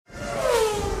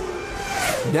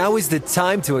Now is the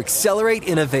time to accelerate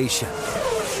innovation.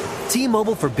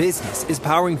 T-Mobile for Business is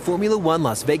powering Formula One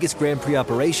Las Vegas Grand Prix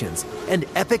operations and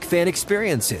epic fan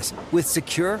experiences with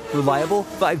secure, reliable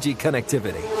 5G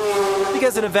connectivity.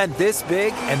 Because an event this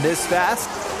big and this fast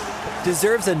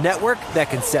deserves a network that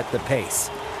can set the pace.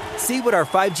 See what our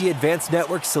 5G advanced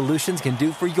network solutions can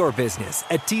do for your business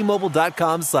at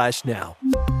T-Mobile.com/now.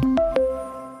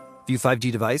 View 5G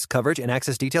device coverage and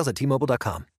access details at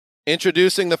T-Mobile.com.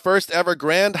 Introducing the first ever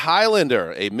Grand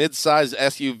Highlander, a mid-sized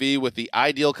SUV with the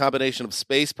ideal combination of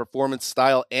space, performance,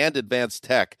 style, and advanced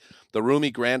tech. The roomy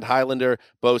Grand Highlander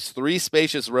boasts 3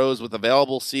 spacious rows with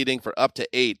available seating for up to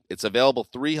 8. Its available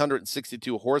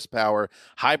 362 horsepower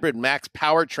hybrid max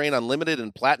powertrain unlimited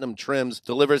and platinum trims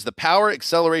delivers the power,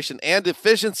 acceleration, and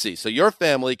efficiency so your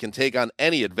family can take on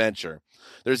any adventure.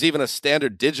 There's even a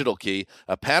standard digital key,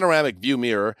 a panoramic view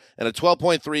mirror, and a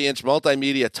 12.3-inch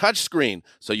multimedia touchscreen,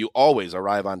 so you always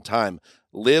arrive on time.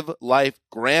 Live life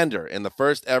grander in the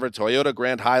first ever Toyota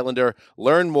Grand Highlander.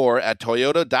 Learn more at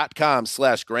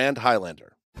toyota.com/Grand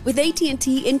Highlander. With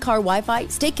AT&T in-car Wi-Fi,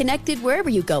 stay connected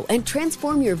wherever you go and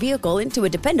transform your vehicle into a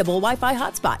dependable Wi-Fi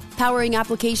hotspot. Powering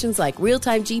applications like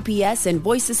real-time GPS and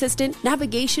voice assistant,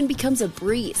 navigation becomes a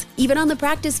breeze. Even on the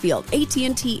practice field,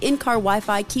 AT&T in-car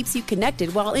Wi-Fi keeps you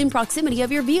connected while in proximity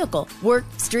of your vehicle. Work,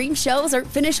 stream shows, or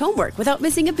finish homework without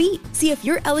missing a beat. See if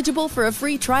you're eligible for a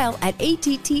free trial at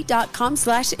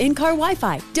att.com/in-car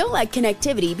Wi-Fi. Don't let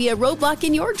connectivity be a roadblock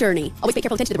in your journey. Always pay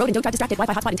careful attention to the road and don't drive distracted.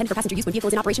 Wi-Fi hotspot intended for passenger use when vehicle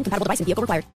is in operation. Compatible device and vehicle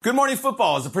required. Good Morning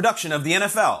Football is a production of the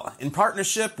NFL in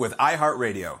partnership with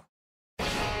iHeartRadio.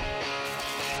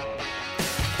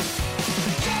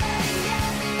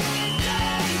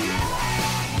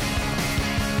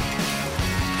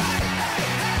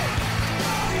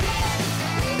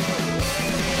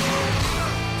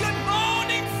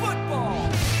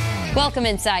 Welcome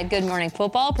inside Good Morning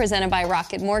Football, presented by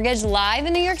Rocket Mortgage, live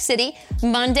in New York City.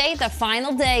 Monday, the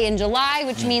final day in July,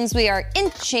 which means we are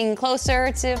inching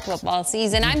closer to football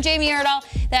season. I'm Jamie Erdahl.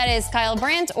 That is Kyle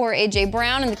Brandt or A.J.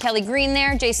 Brown and the Kelly Green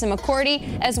there. Jason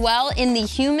McCourty as well in the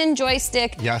human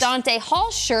joystick Dante Hall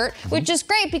shirt, which is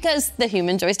great because the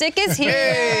human joystick is here.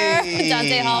 Hey.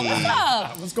 Dante Hall, what's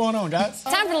up? What's going on, guys?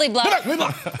 Time for Lead Block.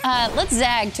 Let's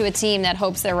zag to a team that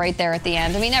hopes they're right there at the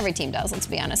end. I mean, every team does, let's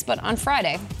be honest. But on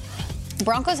Friday,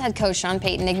 Broncos head coach Sean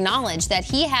Payton acknowledged that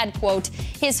he had, quote,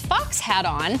 his Fox hat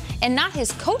on and not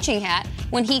his coaching hat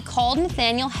when he called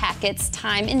Nathaniel Hackett's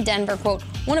time in Denver, quote,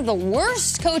 one of the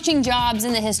worst coaching jobs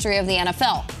in the history of the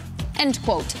NFL, end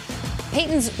quote.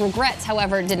 Payton's regrets,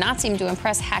 however, did not seem to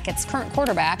impress Hackett's current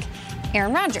quarterback,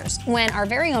 Aaron Rodgers. When our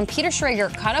very own Peter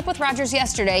Schrager caught up with Rodgers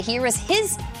yesterday, here is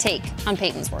his take on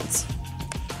Payton's words.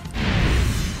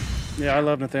 Yeah, I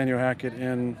love Nathaniel Hackett,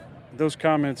 and those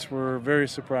comments were very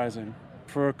surprising.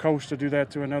 For a coach to do that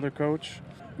to another coach.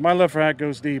 My love for Hack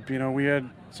goes deep. You know, we had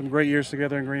some great years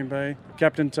together in Green Bay.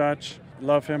 Kept in touch.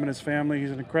 Love him and his family.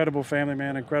 He's an incredible family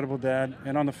man, incredible dad.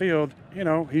 And on the field, you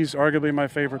know, he's arguably my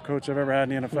favorite coach I've ever had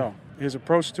in the NFL. His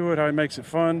approach to it, how he makes it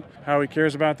fun, how he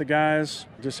cares about the guys,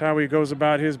 just how he goes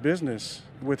about his business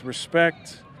with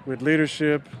respect, with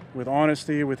leadership, with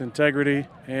honesty, with integrity.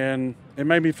 And it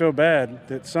made me feel bad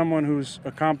that someone who's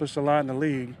accomplished a lot in the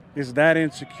league is that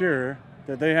insecure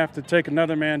that they have to take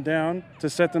another man down to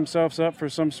set themselves up for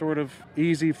some sort of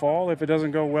easy fall if it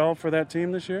doesn't go well for that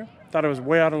team this year. I thought it was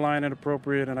way out of line and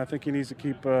inappropriate, and I think he needs to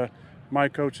keep my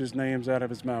coach's names out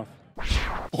of his mouth.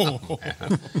 You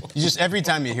just every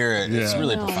time you hear it, it's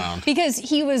really profound. Because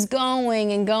he was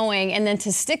going, and then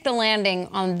to stick the landing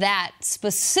on that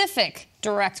specific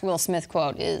direct Will Smith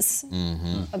quote is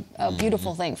a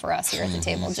beautiful thing for us here at the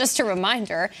table. Just a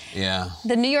reminder,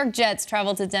 the New York Jets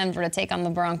traveled to Denver to take on the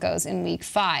Broncos in Week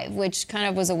 5, which kind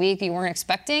of was a week you weren't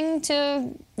expecting to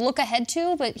look ahead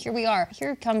to, but here we are.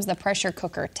 Here comes the pressure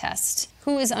cooker test.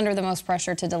 Who is under the most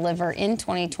pressure to deliver in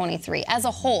 2023 as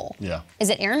a whole? Is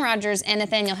it Aaron Rodgers and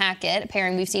Nathaniel Hackett, a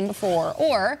pairing we've seen before,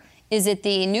 or is it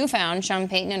the newfound Sean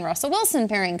Payton and Russell Wilson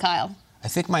pairing, Kyle? I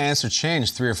think my answer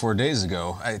changed 3 or 4 days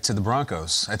ago to the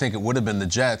Broncos. I think it would have been the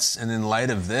Jets. And in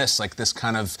light of this, like this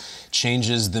kind of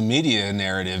changes the media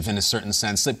narrative in a certain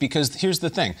sense. Because here's the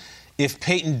thing. If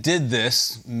Payton did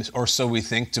this, or so we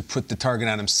think, to put the target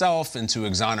on himself and to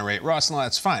exonerate Russ,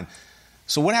 that's fine.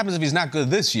 So what happens if he's not good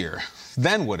this year?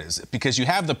 Then what is it? Because you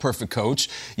have the perfect coach,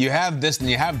 you have this and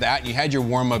you have that, and you had your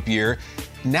warm-up year.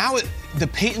 Now the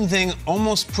Payton thing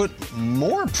almost put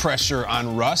more pressure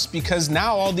on Russ because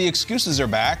now all the excuses are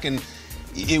back, and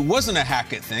it wasn't a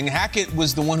Hackett thing. Hackett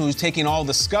was the one who was taking all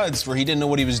the scuds where he didn't know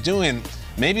what he was doing.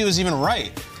 Maybe he was even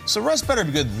right. So Russ better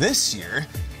be good this year.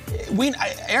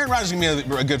 Aaron Rodgers is going to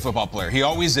be a good football player. He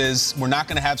always is. We're not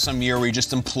going to have some year where he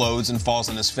just implodes and falls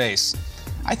on his face.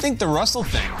 I think the Russell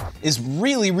thing is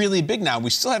really, really big now. We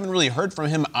still haven't really heard from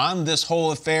him on this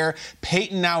whole affair.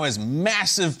 Peyton now has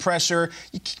massive pressure.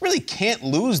 You really can't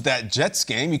lose that Jets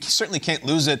game. You certainly can't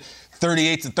lose it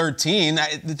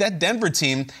 38-13. That Denver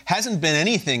team hasn't been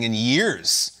anything in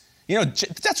years. You know,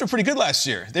 Jets were pretty good last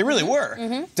year. They really were.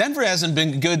 Mm-hmm. Denver hasn't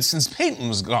been good since Peyton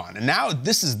was gone. And now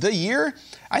this is the year.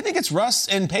 I think it's Russ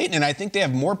and Peyton, and I think they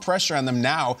have more pressure on them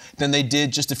now than they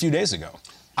did just a few days ago.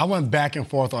 I went back and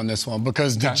forth on this one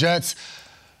because the Jets,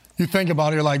 you think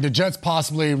about it, you're like the Jets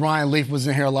possibly, Ryan Leaf was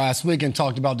in here last week and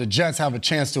talked about the Jets have a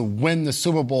chance to win the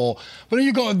Super Bowl. But then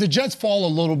you go, if the Jets fall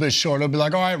a little bit short, they'll be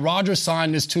like, all right, Rodgers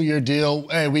signed this 2-year deal.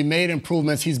 Hey, we made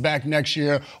improvements. He's back next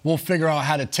year. We'll figure out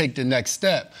how to take the next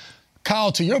step.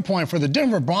 Kyle, to your point, for the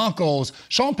Denver Broncos,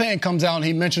 Sean Payton comes out and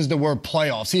he mentions the word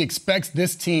playoffs. He expects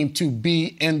this team to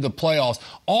be in the playoffs.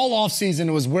 All offseason,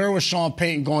 it was where was Sean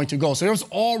Payton going to go? So there was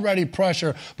already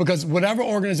pressure because whatever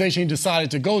organization he decided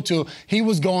to go to, he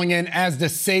was going in as the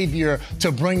savior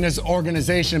to bring this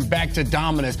organization back to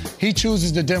dominance. He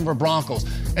chooses the Denver Broncos.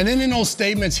 And then in those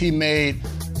statements he made,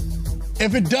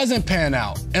 if it doesn't pan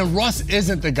out and Russ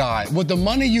isn't the guy, with the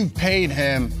money you've paid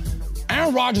him,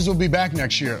 Aaron Rodgers will be back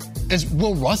next year.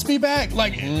 Will Russ be back?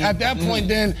 At that point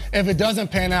then, if it doesn't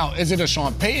pan out, is it a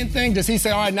Sean Payton thing? Does he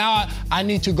say, all right, now I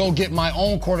need to go get my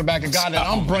own quarterback, a guy that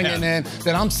I'm bringing in,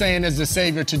 that I'm saying is the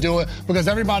savior to do it? Because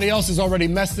everybody else has already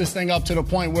messed this thing up to the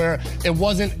point where it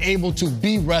wasn't able to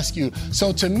be rescued.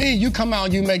 So to me, you come out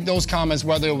and you make those comments,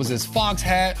 whether it was his Fox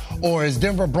hat or his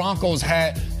Denver Broncos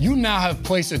hat, you now have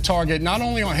placed a target not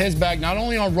only on his back, not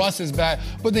only on Russ's back,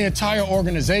 but the entire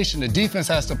organization. The defense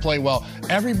has to play well.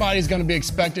 Everybody's going to be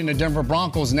expecting the Denver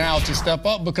Broncos now to step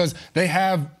up because they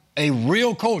have a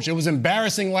real coach. It was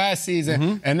embarrassing last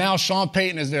season, and now Sean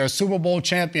Payton is their Super Bowl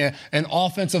champion, an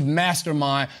offensive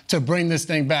mastermind to bring this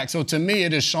thing back. So to me,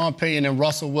 it is Sean Payton and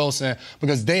Russell Wilson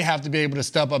because they have to be able to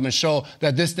step up and show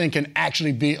that this thing can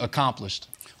actually be accomplished.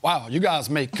 Wow, you guys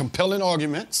make compelling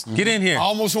arguments. Get in here. I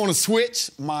almost want to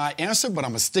switch my answer, but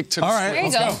I'm going to stick to the All right, there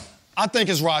you go. I think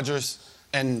it's Rodgers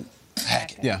and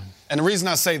Hackett. Yeah. And the reason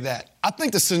I say that, I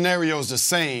think the scenario is the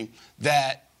same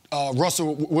that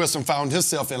Russell Wilson found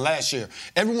himself in last year.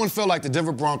 Everyone felt like the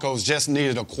Denver Broncos just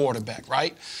needed a quarterback,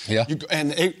 right? Yeah.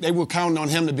 And they were counting on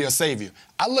him to be a savior.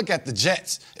 I look at the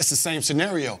Jets, it's the same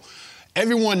scenario.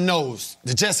 Everyone knows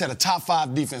the Jets had a top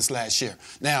 5 defense last year.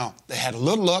 Now, they had a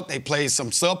little luck. They played some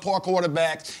subpar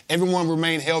quarterbacks. Everyone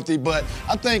remained healthy. But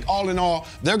I think, all in all,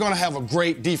 they're going to have a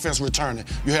great defense returning.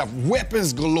 You have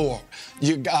weapons galore.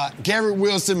 You got Garrett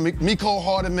Wilson, Mecole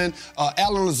Hardman,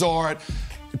 Alan Lazard.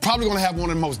 You're probably going to have one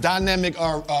of the most dynamic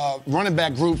running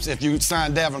back groups if you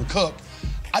sign Dalvin Cook.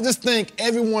 I just think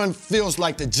everyone feels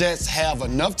like the Jets have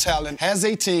enough talent, has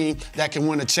a team that can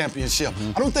win a championship.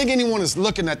 I don't think anyone is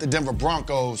looking at the Denver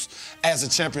Broncos as a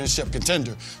championship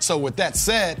contender. So with that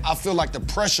said, I feel like the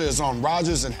pressure is on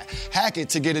Rodgers and Hackett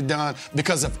to get it done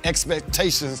because of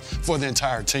expectations for the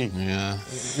entire team. Yeah.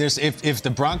 If the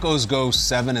Broncos go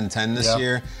 7-10 this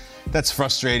year, that's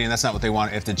frustrating. That's not what they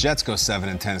want. If the Jets go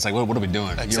 7-10, it's like, what are we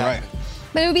doing? Exactly. You're right.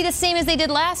 But it would be the same as they did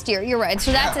last year. You're right.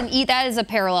 So that is a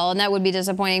parallel, and that would be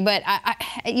disappointing. But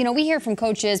we hear from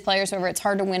coaches, players, whoever, it's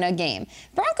hard to win a game.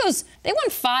 Broncos, they won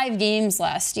 5 games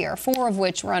last year, 4 of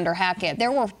which were under Hackett.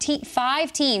 There were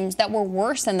 5 teams that were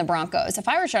worse than the Broncos. If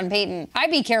I were Sean Payton,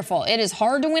 I'd be careful. It is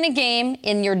hard to win a game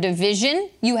in your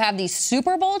division. You have these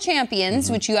Super Bowl champions,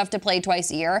 which you have to play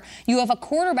twice a year. You have a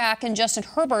quarterback in Justin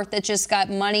Herbert that just got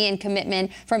money and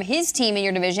commitment from his team in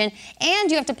your division,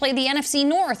 and you have to play the NFC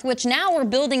North, which now we're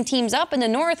building teams up in the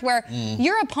North where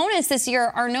your opponents this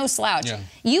year are no slouch. Yeah.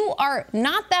 You are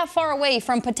not that far away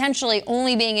from potentially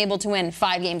only being able to win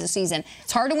 5 games a season.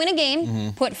 It's hard to win a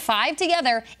game, put 5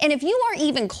 together, and if you are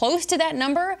even close to that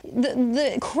number,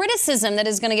 the criticism that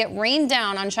is going to get rained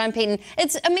down on Sean Payton,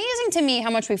 it's amazing to me how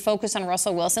much we focused on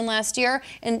Russell Wilson last year,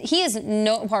 and he is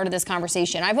no part of this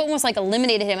conversation. I've almost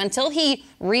eliminated him until he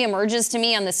reemerges to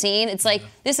me on the scene. It's like,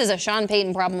 this is a Sean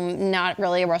Payton problem, not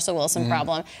really a Russell Wilson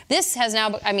problem. This has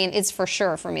now, it's for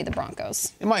sure for me the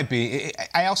Broncos. It might be.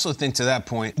 I also think to that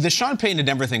point, the Sean Payton to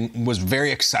Denver thing was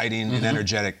very exciting and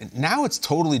energetic. Now it's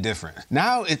totally different.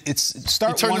 Now it's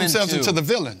start 1 and 2. He turned himself into the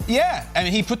villain. Yeah,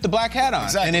 he put the black hat on.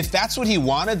 Exactly. And if that's what he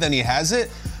wanted, then he has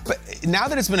it. But now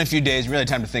that it's been a few days, really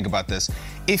time to think about this.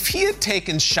 If he had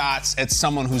taken shots at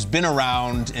someone who's been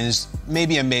around and is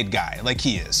maybe a made guy, like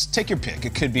he is, take your pick.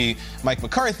 It could be Mike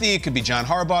McCarthy, it could be John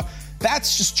Harbaugh.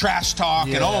 That's just trash talk,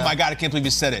 and oh my God, I can't believe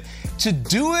you said it. To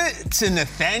do it to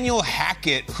Nathaniel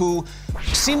Hackett, who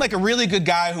seemed like a really good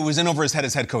guy who was in over his head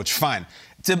as head coach, fine.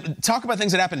 to talk about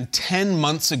things that happened 10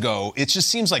 months ago, it just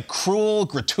seems like cruel,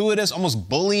 gratuitous, almost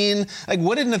bullying. Like,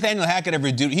 what did Nathaniel Hackett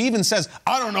ever do? He even says,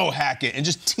 I don't know Hackett, and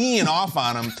just teeing off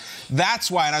on him. That's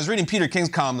why, and I was reading Peter King's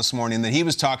column this morning that he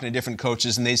was talking to different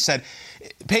coaches, and they said,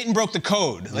 Peyton broke the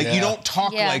code. Like, you don't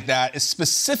talk like that. It's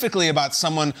specifically about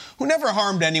someone who never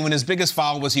harmed anyone. His biggest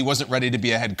foul was he wasn't ready to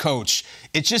be a head coach.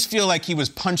 It just feels like he was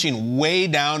punching way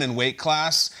down in weight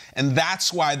class, and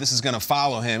that's why this is going to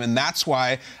follow him, and that's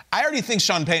why I already think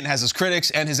Sean Payton has his critics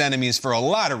and his enemies for a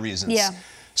lot of reasons. Yeah.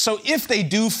 So if they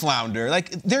do flounder, like,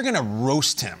 they're going to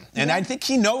roast him. And I think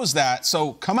he knows that.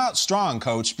 So come out strong,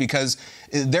 Coach, because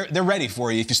they're ready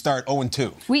for you if you start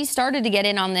 0-2. We started to get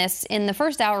in on this in the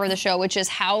first hour of the show, which is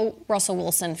how Russell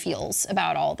Wilson feels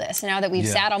about all this. And now that we've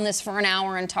sat on this for an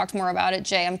hour and talked more about it,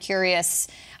 Jay, I'm curious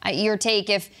your take.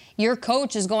 If your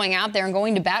coach is going out there and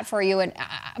going to bat for you, and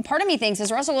part of me thinks,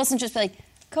 is Russell Wilson just like,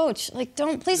 Coach, like,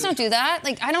 please don't do that.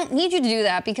 Like, I don't need you to do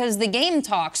that because the game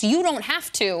talks. You don't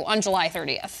have to on July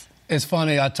 30th. It's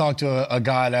funny. I talked to a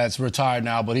guy that's retired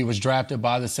now, but he was drafted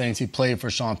by the Saints. He played for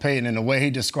Sean Payton, and the way he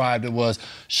described it was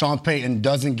Sean Payton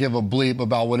doesn't give a bleep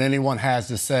about what anyone has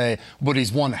to say, but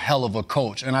he's one hell of a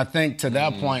coach. And I think to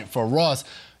that point for Russ,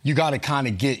 you got to kind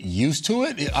of get used to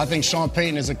it. I think Sean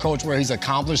Payton is a coach where he's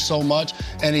accomplished so much,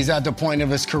 and he's at the point of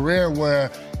his career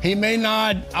where he may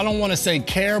not, I don't want to say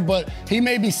care, but he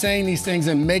may be saying these things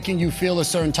and making you feel a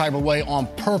certain type of way on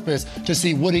purpose to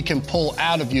see what he can pull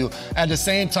out of you. At the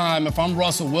same time, if I'm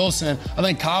Russell Wilson, I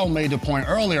think Kyle made the point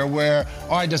earlier where,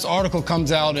 all right, this article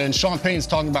comes out and Sean Payton's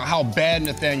talking about how bad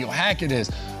Nathaniel Hackett is.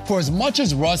 For as much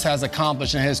as Russ has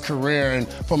accomplished in his career, and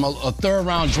from a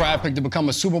third-round draft pick to become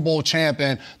a Super Bowl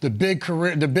champion, the big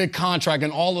career, the big contract,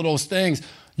 and all of those things,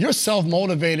 you're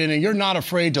self-motivated and you're not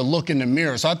afraid to look in the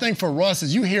mirror. So I think for Russ,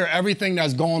 as you hear everything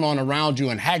that's going on around you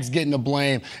and Hack's getting the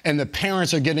blame and the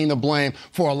parents are getting the blame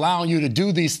for allowing you to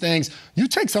do these things, you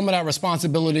take some of that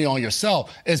responsibility on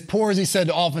yourself. As poor as he said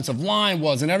the offensive line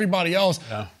was and everybody else,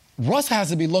 Russ has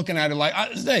to be looking at it like,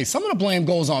 hey, some of the blame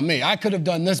goes on me. I could have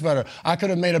done this better. I could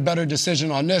have made a better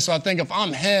decision on this. So I think if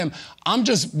I'm him, I'm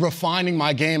just refining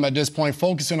my game at this point,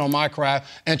 focusing on my craft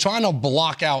and trying to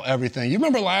block out everything. You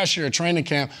remember last year at training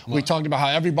camp, we talked about how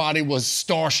everybody was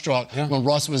starstruck when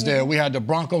Russ was there. We had the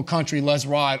Bronco country, let's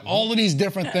ride, all of these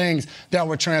different things that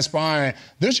were transpiring.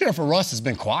 This year for Russ has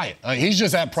been quiet. He's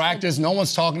just at practice. No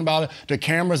one's talking about it. The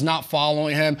camera's not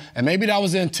following him. And maybe that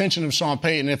was the intention of Sean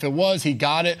Payton. If it was, he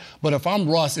got it. But if I'm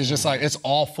Russ, it's just like, it's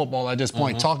all football at this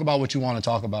point. Talk about what you want to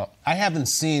talk about. I haven't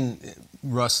seen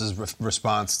Russ's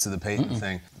response to the Payton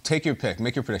thing. Take your pick.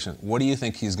 Make your prediction. What do you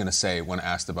think he's going to say when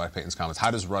asked about Payton's comments?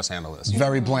 How does Russ handle this?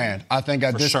 Very bland. I think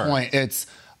at this point, it's,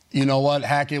 you know what,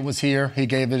 Hackett was here. He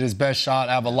gave it his best shot.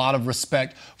 I have a lot of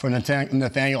respect for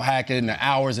Nathaniel Hackett and the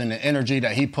hours and the energy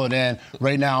that he put in.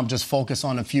 Right now, I'm just focused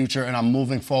on the future, and I'm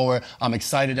moving forward. I'm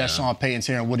excited that Sean Payton's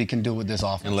here and what he can do with this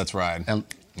offense. And let's ride. And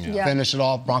finish it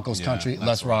off, Broncos country,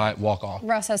 let's ride, walk off.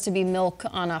 Russ has to be milk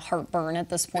on a heartburn at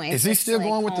this point. Is he still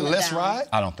going with the let's ride?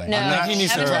 I don't think so. No, I think he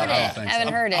needs to ride. I don't think so.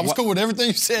 Haven't heard it. I was cool with everything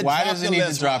you said. Why does he need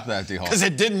to drop that, D-Hall? Because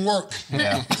it didn't work.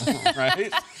 Yeah.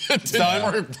 Right? It didn't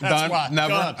work. That's Done? why.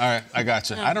 Never? Done. All right, I got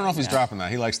you. I don't know if he's dropping that.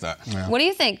 He likes that. Yeah. What do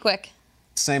you think, Quick?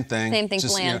 Same thing. Same thing,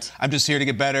 just, bland. You know, I'm just here to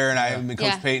get better, and I'm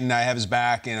Coach Payton. I have his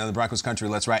back. You know, the Broncos country,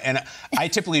 let's ride. And I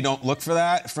typically don't look for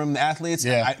that from the athletes.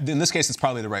 In this case, it's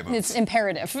probably the right move. It's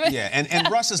imperative. And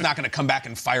Russ is not going to come back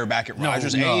and fire back at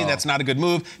Rodgers. A, that's not a good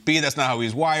move. B, that's not how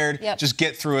he's wired. Just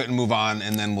get through it and move on,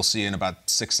 and then we'll see in about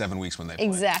 6-7 weeks when they play.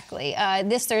 Exactly.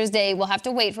 This Thursday, we'll have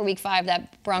to wait for Week 5,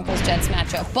 that Broncos-Jets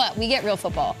matchup. But we get real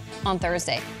football on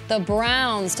Thursday. The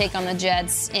Browns take on the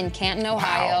Jets in Canton,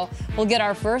 Ohio. We'll get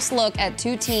our first look at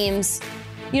two teams.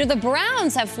 You know, the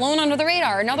Browns have flown under the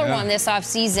radar, another one this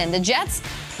offseason. The Jets,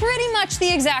 pretty much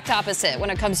the exact opposite when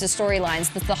it comes to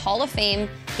storylines. It's the Hall of Fame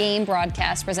game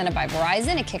broadcast presented by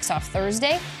Verizon. It kicks off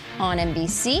Thursday on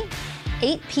NBC,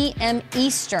 8 p.m.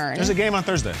 Eastern. There's a game on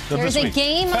Thursday. There's a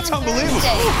game on Thursday. That's unbelievable.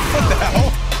 What the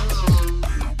hell?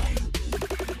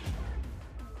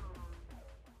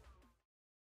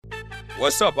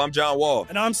 What's up? I'm John Wall.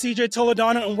 And I'm CJ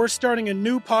Toledano, and we're starting a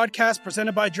new podcast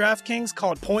presented by DraftKings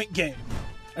called Point Game.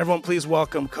 Everyone, please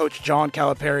welcome Coach John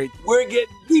Calipari. We're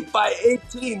getting beat by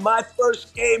 18. My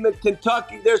first game in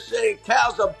Kentucky, they're saying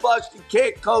Cal's a bust. He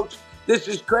can't coach. This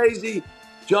is crazy.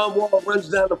 John Wall runs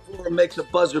down the floor and makes a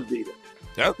buzzer beater.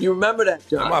 Yep. You remember that,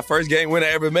 John? That's my first game win I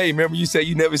ever made. Remember you said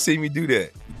you never see me do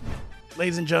that.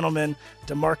 Ladies and gentlemen,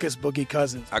 DeMarcus Boogie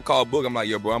Cousins. I called Boog. I'm like,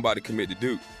 yo, bro, I'm about to commit to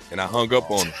Duke. And I hung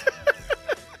up on him.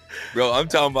 Bro, I'm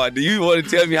talking about, do you want to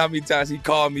tell me how many times he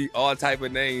called me all type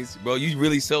of names? Bro, you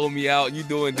really sold me out. You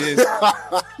doing this.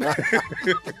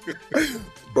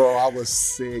 Bro, I was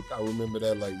sick. I remember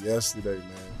that like yesterday, man.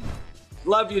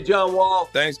 Love you, John Wall.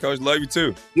 Thanks, Coach. Love you,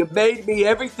 too. You made me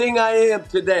everything I am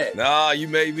today. Nah, you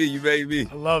made me. You made me.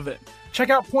 I love it. Check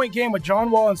out Point Game with John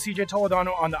Wall and CJ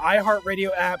Toledano on the iHeartRadio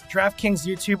app, DraftKings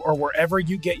YouTube, or wherever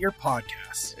you get your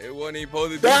podcasts. It wasn't even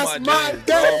supposed to be That's my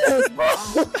dance, bro.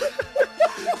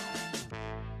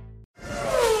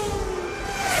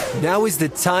 Now is the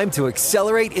time to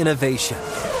accelerate innovation.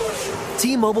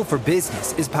 T-Mobile for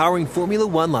Business is powering Formula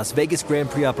One Las Vegas Grand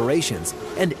Prix operations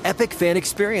and epic fan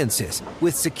experiences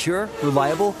with secure,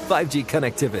 reliable 5G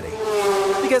connectivity.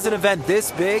 Because an event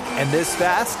this big and this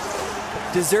fast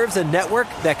deserves a network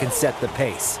that can set the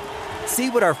pace.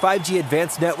 See what our 5G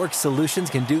advanced network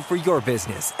solutions can do for your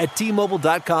business at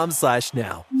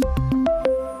T-Mobile.com/now.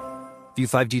 View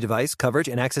 5G device coverage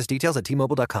and access details at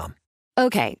T-Mobile.com.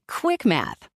 Okay, quick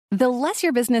math. The less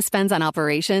your business spends on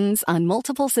operations, on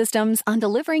multiple systems, on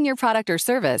delivering your product or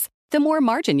service, the more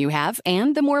margin you have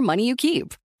and the more money you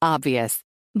keep. Obvious.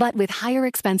 But with higher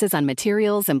expenses on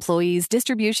materials, employees,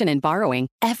 distribution, and borrowing,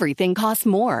 everything costs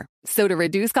more. So to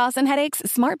reduce costs and headaches,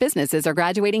 smart businesses are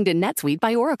graduating to NetSuite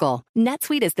by Oracle.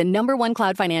 NetSuite is the #1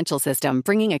 cloud financial system,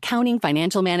 bringing accounting,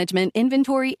 financial management,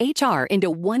 inventory, HR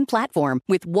into one platform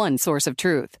with one source of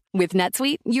truth. With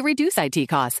NetSuite, you reduce IT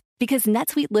costs because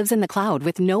NetSuite lives in the cloud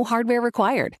with no hardware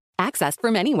required, accessed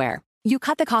from anywhere. You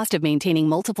cut the cost of maintaining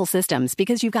multiple systems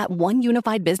because you've got one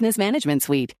unified business management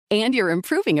suite. And you're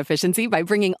improving efficiency by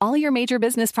bringing all your major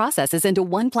business processes into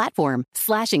one platform,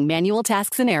 slashing manual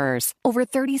tasks and errors. Over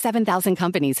 37,000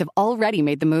 companies have already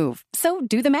made the move. So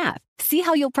do the math. See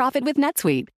how you'll profit with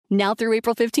NetSuite. Now through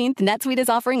April 15th, NetSuite is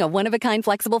offering a one-of-a-kind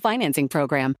flexible financing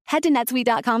program. Head to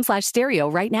netsuite.com/stereo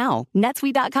right now.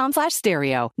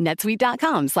 netsuite.com/stereo.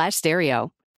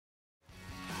 netsuite.com/stereo.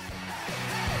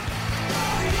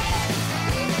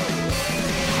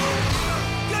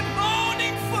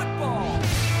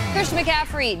 Christian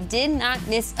McCaffrey did not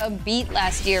miss a beat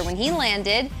last year when he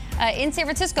landed in San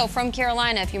Francisco from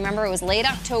Carolina. If you remember, it was late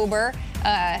October.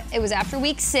 It was after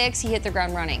week 6. He hit the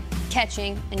ground running,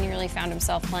 catching, and nearly found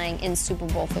himself playing in Super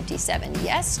Bowl 57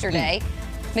 yesterday.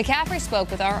 McCaffrey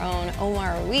spoke with our own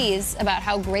Omar Ruiz about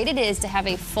how great it is to have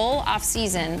a full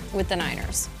offseason with the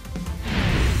Niners.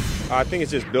 I think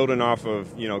it's just building off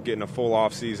of, getting a full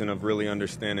off season of really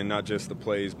understanding not just the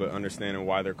plays, but understanding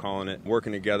why they're calling it,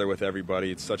 working together with everybody.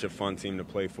 It's such a fun team to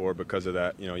play for because of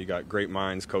that. You got great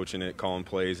minds coaching it, calling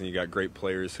plays, and you got great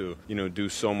players who, do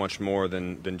so much more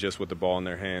than just with the ball in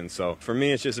their hands. So for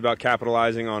me, it's just about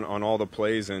capitalizing on all the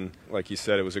plays. And like you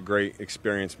said, it was a great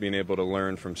experience being able to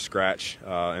learn from scratch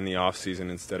in the off season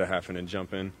instead of having to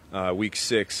jump in week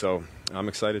 6. So I'm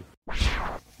excited.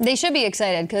 They should be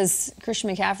excited because Christian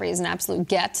McCaffrey is an absolute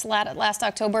get last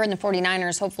October, and the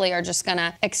 49ers hopefully are just going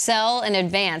to excel and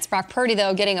advance. Brock Purdy,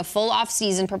 though, getting a full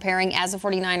offseason preparing as a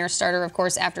 49ers starter, of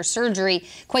course, after surgery,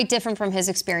 quite different from his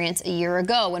experience a year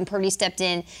ago when Purdy stepped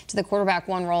in to the quarterback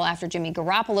 1 role after Jimmy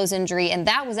Garoppolo's injury, and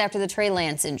that was after the Trey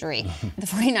Lance injury. The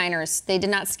 49ers, they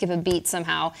did not skip a beat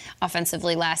somehow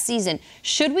offensively last season.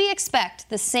 Should we expect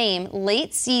the same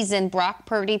late-season Brock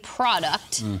Purdy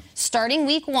product starting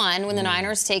week 1 when the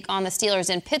Niners take on the Steelers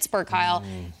in Pittsburgh, Kyle,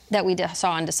 that we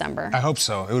saw in December? I hope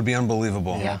so. It would be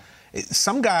unbelievable. Yeah.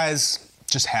 Some guys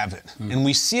just have it. And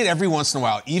we see it every once in a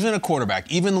while. Even a quarterback,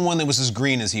 even the one that was as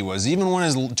green as he was, even one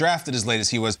as drafted as late as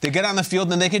he was, they get on the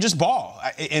field and they can just ball.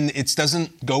 And it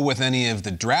doesn't go with any of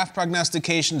the draft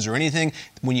prognostications or anything.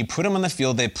 When you put them on the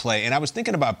field, they play. And I was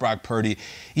thinking about Brock Purdy.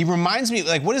 He reminds me,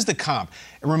 what is the comp?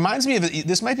 It reminds me of,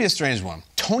 this might be a strange one.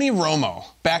 Tony Romo,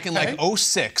 back in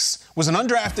 06, was an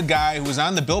undrafted guy who was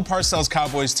on the Bill Parcells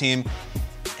Cowboys team.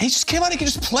 He just came out, he could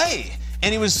just play.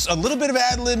 And he was a little bit of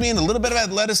ad-libbing, a little bit of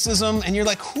athleticism, and you're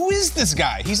like, who is this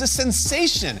guy? He's a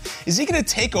sensation. Is he going to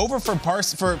take over for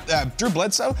Drew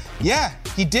Bledsoe? Yeah,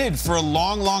 he did for a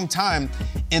long, long time.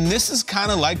 And this is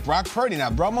kind of like Brock Purdy.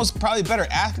 Now, Romo's probably a better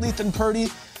athlete than Purdy,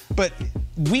 but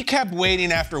we kept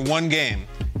waiting after 1 game.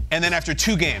 And then after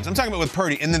 2 games, I'm talking about with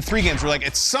Purdy, and then 3 games, we're like,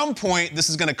 at some point, this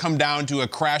is going to come down to a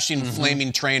crashing,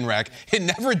 flaming train wreck. It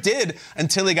never did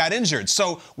until he got injured.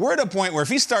 So we're at a point where if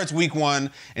he starts week 1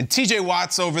 and TJ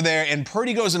Watt's over there and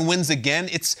Purdy goes and wins again,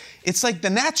 it's like the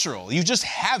natural. You just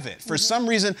have it. For some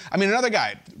reason, another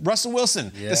guy, Russell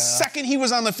Wilson, the second he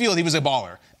was on the field, he was a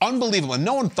baller. Unbelievable. And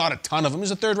no one thought a ton of him. He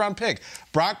was a third-round pick.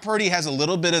 Brock Purdy has a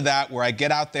little bit of that where I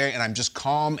get out there and I'm just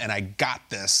calm and I got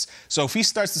this. So if he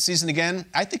starts the season again,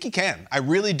 I think he can. I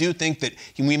really do think that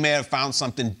we may have found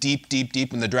something deep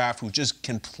in the draft who just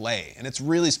can play. And it's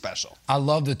really special. I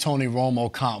love the Tony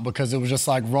Romo comp because it was just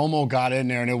like Romo got in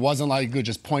there and it wasn't like you could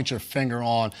just point your finger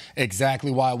on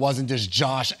exactly why. It wasn't just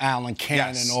Josh Allen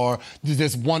cannon or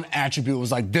this one attribute. It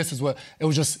was like, this is what, it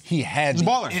was just he had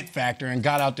the it factor and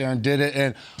got out there and did it.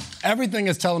 And everything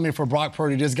is telling me for Brock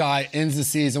Purdy, this guy ends the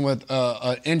season with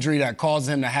an injury that causes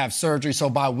him to have surgery. So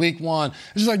by week 1,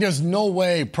 it's just like there's no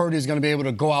way Purdy's going to be able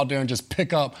to go out there and just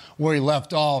pick up where he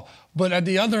left off. But at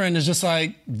the other end, it's just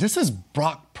like, this is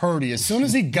Brock Purdy. As soon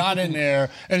as he got in there,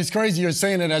 and it's crazy you're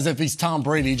saying it as if he's Tom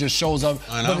Brady. He just shows up.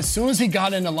 But as soon as he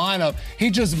got in the lineup, he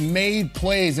just made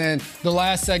plays. And the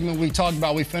last segment we talked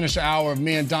about, we finished an hour of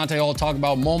me and Dante all talking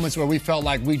about moments where we felt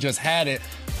like we just had it.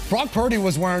 Brock Purdy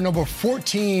was wearing number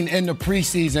 14 in the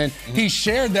preseason. He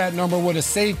shared that number with a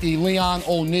safety, Leon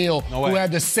O'Neal, who had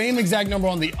the same exact number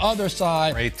on the other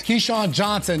side. Keyshawn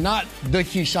Johnson, not the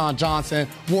Keyshawn Johnson,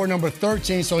 wore number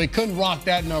 13, so he couldn't rock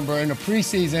that number in the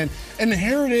preseason. And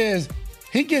here it is.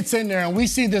 He gets in there, and we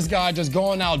see this guy just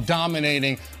going out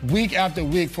dominating week after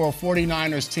week for a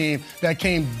 49ers team that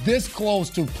came this close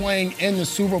to playing in the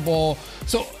Super Bowl.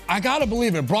 So I got to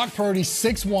believe it. Brock Purdy,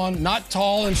 6'1", not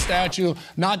tall in stature,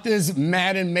 not this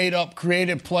Madden made-up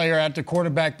creative player at the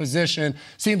quarterback position.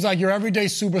 Seems like your everyday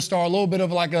superstar, a little bit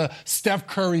of like a Steph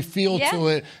Curry feel to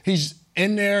it. He's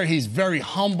in there. He's very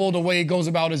humble the way he goes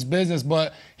about his business,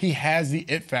 but he has the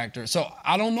it factor. So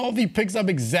I don't know if he picks up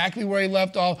exactly where he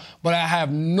left off, but I have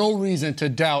no reason to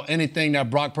doubt anything that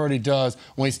Brock Purdy does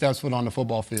when he steps foot on the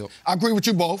football field. I agree with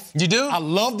you both. You do? I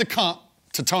love the comp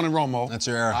to Tony Romo. That's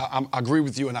your era. I agree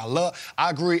with you, and I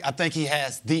agree. I think he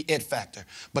has the it factor.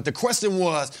 But the question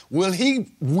was, will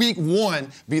he, week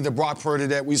 1, be the Brock Purdy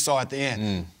that we saw at the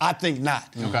end? I think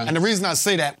not. And the reason I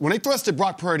say that, when they thrusted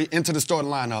Brock Purdy into the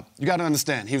starting lineup, you got to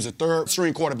understand, he was a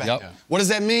third-string quarterback. What does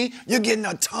that mean? You're getting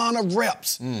a ton of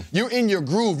reps. You're in your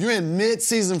groove. You're in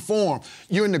mid-season form.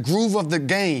 You're in the groove of the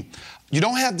game. You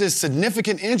don't have this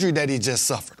significant injury that he just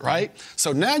suffered, right?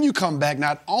 So now you come back,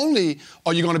 not only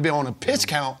are you going to be on a pitch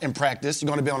count in practice, you're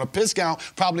going to be on a pitch count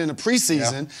probably in the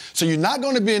preseason, so you're not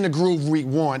going to be in the groove week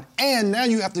 1, and now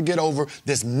you have to get over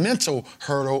this mental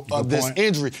hurdle of this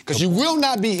injury, because you will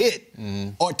not be hit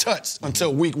or touched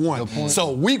until week 1.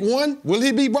 So week 1, will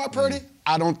he be Brock Purdy?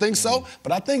 I don't think so,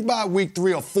 but I think by week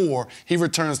 3 or 4, he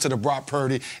returns to the Brock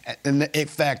Purdy and the it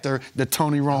factor, the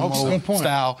Tony Romo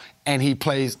style, and he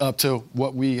plays up to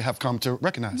what we have come to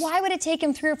recognize. Why would it take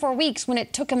him 3 or 4 weeks when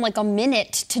it took him like a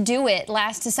minute to do it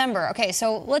last December? Okay,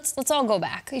 so let's all go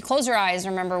back. You close your eyes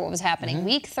and remember what was happening.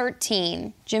 Week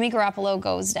 13, Jimmy Garoppolo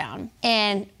goes down,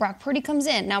 and Brock Purdy comes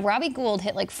in. Now, Robbie Gould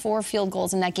hit like 4 field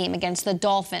goals in that game against the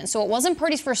Dolphins, so it wasn't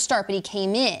Purdy's first start, but he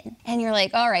came in. And you're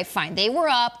like, all right, fine. They were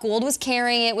up. Gould was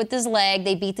carrying it with his leg.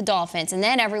 They beat the Dolphins. And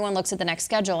then everyone looks at the next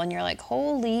schedule, and you're like,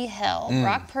 holy hell.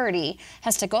 Brock Purdy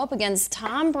has to go up against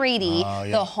Tom Brady,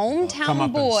 the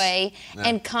hometown boy,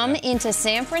 and come into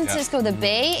San Francisco, the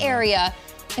Bay Area.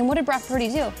 And what did Brock Purdy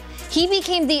do? He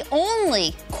became the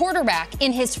only quarterback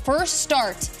in his first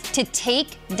start to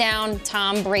take down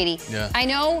Tom Brady. I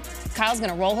know Kyle's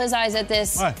going to roll his eyes at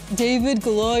this. What? David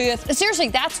Goliath. Seriously,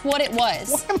 that's what it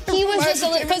was. He was just a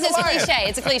little, because it's a cliche.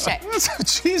 It's a cliche.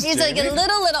 Jeez, He's like a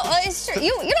little. Oh, it's true.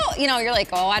 You're like,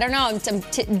 oh, I don't know.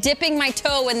 I'm dipping my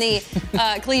toe in the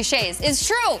cliches. It's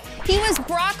true. He was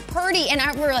Brock Purdy, and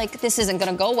we're like, this isn't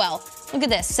going to go well. Look at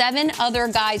this. 7 other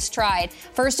guys tried.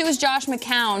 First, it was Josh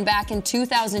McCown back in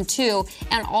 2002,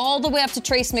 and all the way up to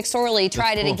Trace McSorley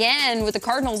tried it again with the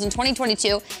Cardinals in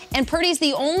 2022, and Purdy's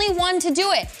the only one to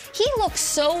do it. He looks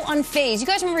so unfazed. You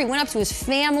guys remember he went up to his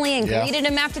family and greeted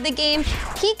him after the game?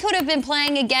 He could have been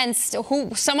playing against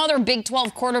some other Big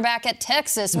 12 quarterback at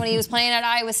Texas when he was playing at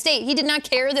Iowa State. He did not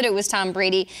care that it was Tom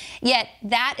Brady, yet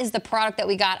that is the product that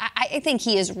we got. I think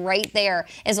he is right there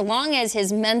as long as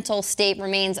his mental state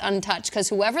remains untouched. Because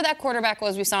whoever that quarterback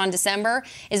was we saw in December,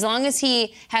 as long as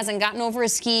he hasn't gotten over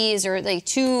his skis or they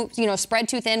spread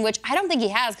too thin, which I don't think he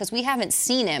has because we haven't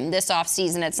seen him this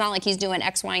offseason. It's not like he's doing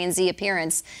X, Y, and Z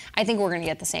appearance. I think we're going to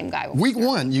get the same guy. Week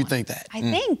 1, you think that? I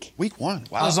think. Week 1.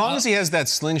 Wow. As long as he has that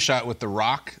slingshot with the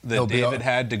rock that David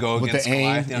had to go against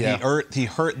Goliath. He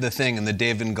hurt the thing in the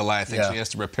David and Goliath thing, so he has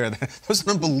to repair that. That was an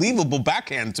unbelievable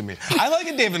backhand to me. I like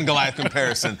a David and Goliath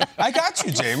comparison. I got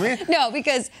you, Jamie. No,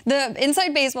 because the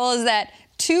inside baseball is that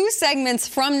 2 segments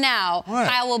from now,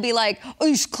 Kyle will be like, oh,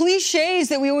 these cliches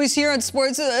that we always hear on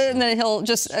sports, and then he'll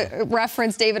just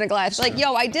reference David and Goliath. Like,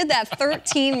 yo, I did that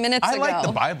 13 minutes ago. I like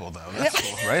the Bible, though. That's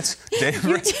cool, right?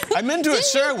 David, I'm into it,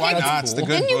 sure. Why not? It's the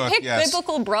good book. Didn't you pick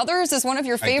Biblical Brothers as one of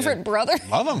your favorite brothers?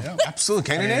 Love them. Yeah,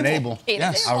 absolutely. Cain and Abel.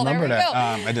 Yes, I remember that.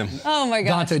 I did. Oh, my God.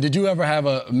 Dante, did you ever have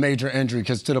a major injury?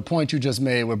 Because to the point you just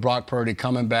made with Brock Purdy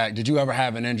coming back, did you ever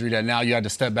have an injury that now you had to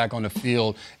step back on the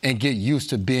field and get used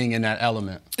to being in that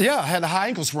element? Yeah, I had a high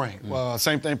ankle sprain.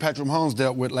 Same thing Patrick Mahomes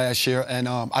dealt with last year. And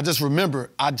I just remember,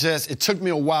 it took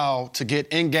me a while to get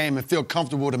in game and feel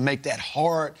comfortable to make that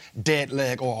hard dead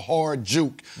leg or a hard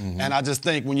juke. And I just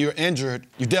think when you're injured,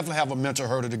 you definitely have a mental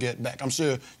hurdle to get back. I'm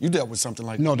sure you dealt with something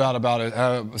like that. No doubt about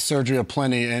it. Surgery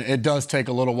aplenty, and it does take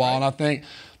a little while. And I think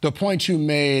the point you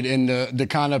made in the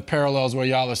kind of parallels where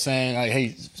y'all are saying, like,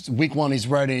 hey, week 1, he's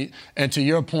ready. And to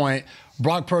your point,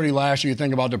 Brock Purdy last year, you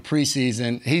think about the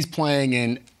preseason, he's playing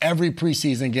in every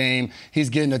preseason game. He's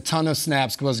getting a ton of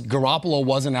snaps because Garoppolo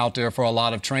wasn't out there for a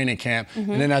lot of training camp.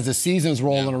 And then as the season's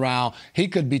rolling around, he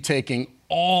could be taking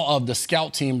all of the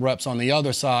scout team reps on the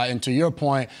other side. And to your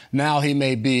point, now he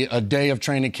may be a day of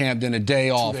training camp, then a day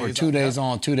off, or 2 days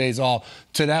on, 2 days off.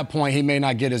 To that point, he may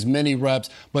not get as many reps.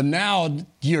 But now,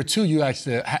 year 2, you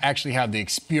actually have the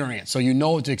experience. So you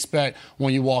know what to expect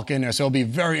when you walk in there. So it'll be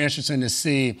very interesting to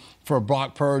see for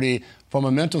Brock Purdy, from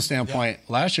a mental standpoint,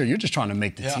 last year, you're just trying to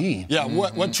make the team. Yeah,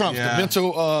 what trumps? The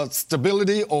mental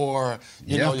stability or,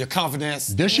 you know, your confidence?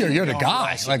 This year, you're the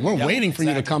guy. Like, we're waiting for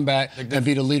you to come back and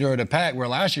be the leader of the pack, where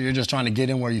last year, you're just trying to get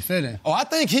in where you fit in. Oh, I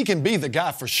think he can be the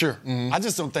guy for sure. I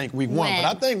just don't think week 1. But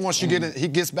I think once you he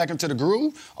gets back into the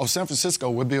groove, San Francisco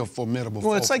would be a formidable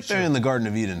Well, it's like they're in the Garden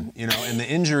of Eden, you know, and the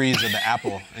injuries of the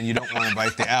apple, and you don't want to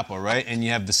bite the apple, right? And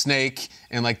you have the snake,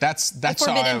 and, like, that's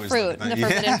how I always fruit. The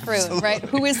forbidden fruit, right?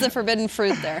 Who is the forbidden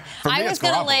fruit there? I was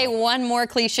going to lay one more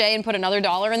cliche and put another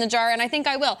 $1 in the jar, and I think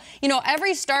I will. You know,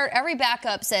 every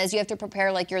backup says you have to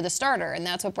prepare like you're the starter, and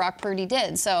that's what Brock Purdy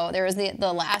did. So there was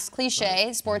the last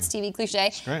cliche, sports TV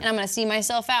cliche, and I'm going to see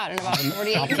myself out in about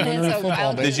 48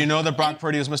 minutes. Did you know that Brock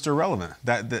Purdy was Mr. Irrelevant?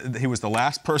 That he was the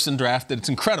last person drafted. It's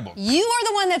incredible. You are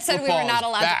the one that said we were not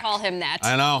allowed to call him that.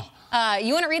 I know.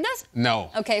 You want to read this?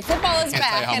 No. Okay, football is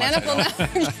back, and NFL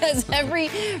Network does every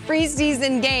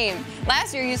preseason game.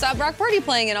 Last year, you saw Brock Purdy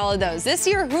playing in all of those. This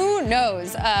year, who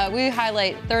knows? We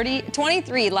highlight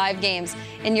 23 live games,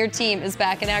 and your team is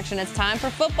back in action. It's time for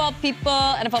football, people.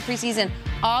 NFL preseason,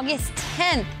 August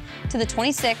 10th to the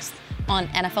 26th on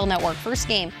NFL Network. First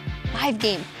game, live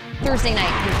game, Thursday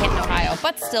night in Canton, Ohio,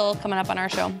 but still coming up on our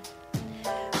show.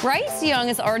 Bryce Young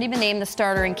has already been named the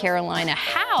starter in Carolina.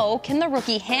 How can the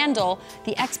rookie handle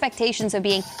the expectations of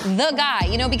being the guy?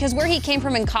 You know, because where he came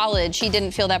from in college, he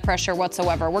didn't feel that pressure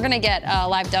whatsoever. We're going to get a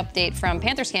live update from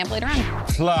Panthers camp later on.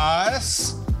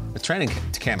 Plus, the training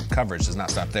camp coverage does not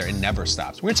stop there. It never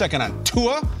stops. We're checking on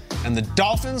Tua and the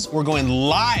Dolphins. We're going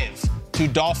live to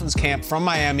Dolphins camp from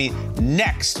Miami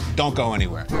next. Don't go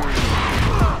anywhere.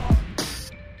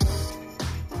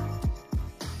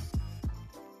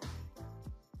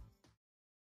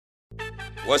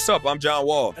 What's up? I'm John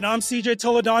Wall. And I'm CJ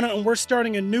Toledano, and we're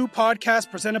starting a new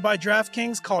podcast presented by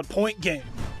DraftKings called Point Game.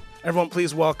 Everyone,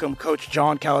 please welcome Coach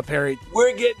John Calipari.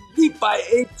 We're getting beat by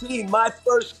 18. My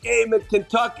first game in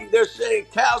Kentucky, they're saying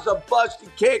Cal's a bust. He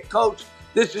can't coach.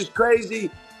 This is crazy.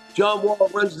 John Wall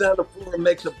runs down the floor and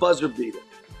makes a buzzer beater.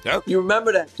 Yep. You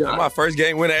remember that, John? That's my first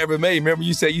game winner I ever made. Remember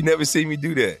you said you never see me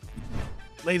do that.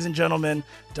 Ladies and gentlemen,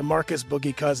 DeMarcus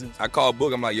Boogie Cousins. I called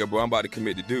Boog. I'm like, yo, bro, I'm about to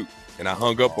commit to Duke. And I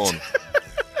hung up on him.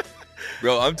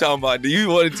 Bro, I'm talking about, do you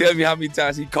want to tell me how many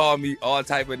times he called me all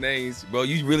type of names? Bro,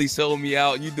 you really sold me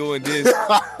out. You doing this.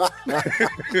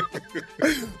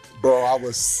 Bro, I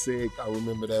was sick. I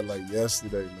remember that like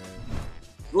yesterday, man.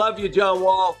 Love you, John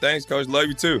Wall. Thanks, Coach. Love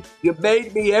you, too. You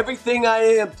made me everything I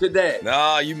am today.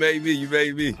 Nah, you made me. You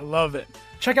made me. I love it.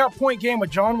 Check out Point Game with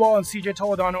John Wall and CJ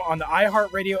Toledano on the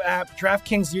iHeartRadio app,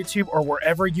 DraftKings YouTube, or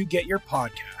wherever you get your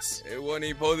podcasts. It wasn't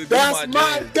even supposed to be That's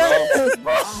my dance,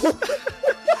 bro.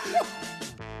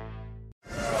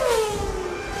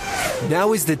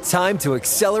 Now is the time to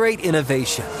accelerate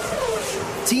innovation.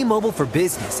 T-Mobile for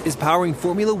Business is powering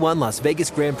Formula One Las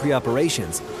Vegas Grand Prix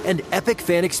operations and epic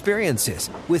fan experiences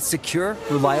with secure,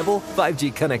 reliable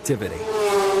 5G connectivity.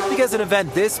 Because an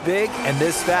event this big and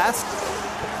this fast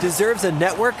deserves a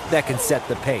network that can set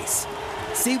the pace.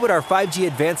 See what our 5G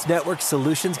advanced network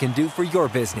solutions can do for your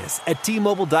business at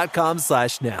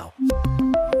T-Mobile.com/now.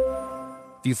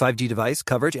 View 5G device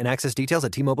coverage and access details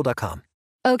at T-Mobile.com.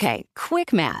 Okay,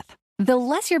 quick math. The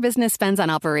less your business spends on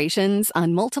operations,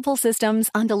 on multiple systems,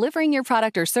 on delivering your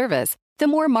product or service, the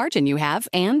more margin you have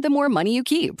and the more money you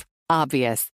keep.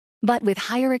 Obvious. But with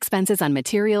higher expenses on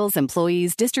materials,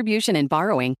 employees, distribution, and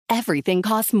borrowing, everything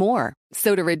costs more.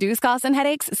 So to reduce costs and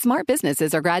headaches, smart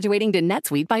businesses are graduating to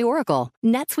NetSuite by Oracle.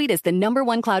 NetSuite is the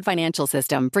 #1 cloud financial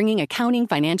system, bringing accounting,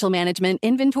 financial management,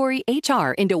 inventory,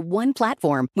 HR into one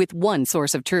platform with one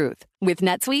source of truth. With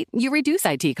NetSuite, you reduce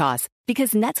IT costs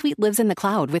because NetSuite lives in the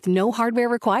cloud with no hardware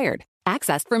required,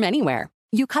 accessed from anywhere.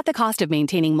 You cut the cost of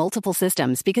maintaining multiple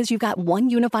systems because you've got one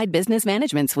unified business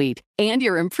management suite. And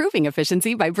you're improving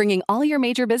efficiency by bringing all your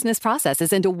major business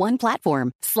processes into one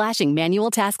platform, slashing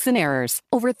manual tasks and errors.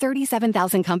 Over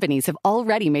 37,000 companies have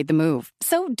already made the move.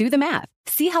 So do the math.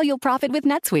 See how you'll profit with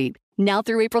NetSuite. Now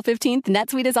through April 15th,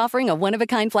 NetSuite is offering a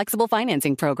one-of-a-kind flexible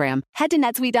financing program. Head to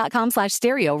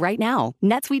netsuite.com/stereo right now.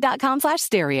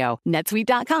 netsuite.com/stereo.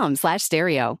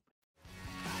 netsuite.com/stereo.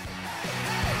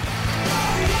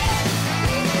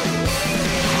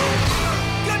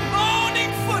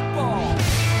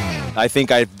 I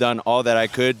think I've done all that I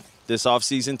could this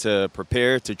offseason to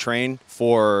prepare, to train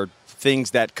for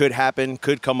things that could happen,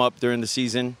 could come up during the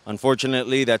season.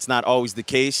 Unfortunately, that's not always the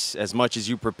case. As much as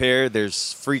you prepare,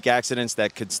 there's freak accidents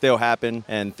that could still happen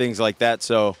and things like that.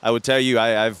 So I would tell you,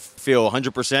 I feel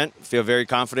 100%, feel very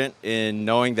confident in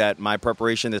knowing that my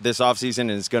preparation this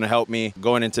offseason is going to help me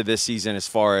going into this season as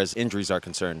far as injuries are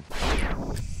concerned.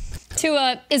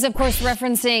 Tua is, of course,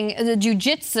 referencing the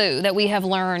jiu-jitsu that we have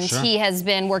learned he has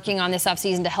been working on this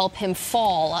offseason to help him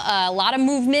fall. A lot of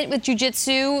movement with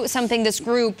jiu-jitsu, something this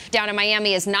group down in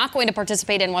Miami is not going to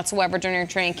participate in whatsoever during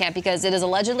training camp because it is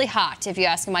allegedly hot, if you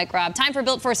ask Mike Robb. Time for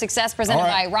Built for Success, presented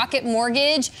by Rocket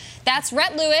Mortgage. That's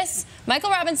Rhett Lewis, Michael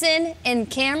Robinson, and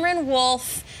Cameron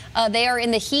Wolfe. They are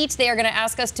in the heat. They are going to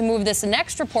ask us to move this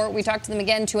next report. We talked to them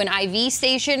again to an IV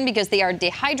station because they are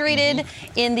dehydrated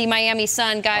in the Miami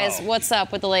sun. Guys, what's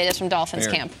up with the latest from Dolphins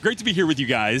camp? Great to be here with you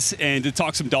guys and to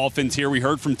talk some Dolphins here. We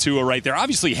heard from Tua right there.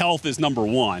 Obviously, health is number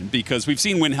one because we've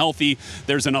seen when healthy,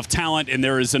 there's enough talent and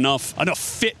there is enough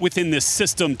fit within this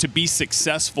system to be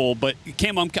successful. But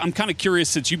Cam, I'm kind of curious,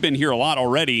 since you've been here a lot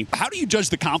already, how do you judge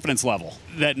the confidence level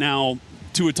that now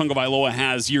Tua Tagovailoa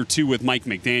has year two with Mike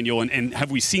McDaniel, and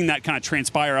have we seen that kind of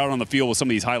transpire out on the field with some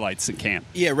of these highlights in camp?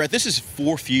 Yeah, Rhett, this is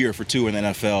fourth year for Tua in the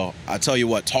NFL. I tell you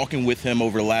what, talking with him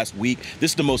over the last week,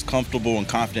 this is the most comfortable and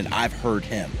confident I've heard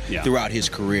him throughout his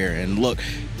career. And look,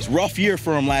 it's a rough year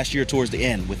for him last year towards the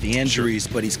end with the injuries,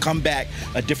 but he's come back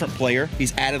a different player.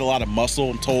 He's added a lot of muscle.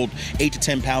 I'm told 8 to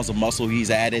 10 pounds of muscle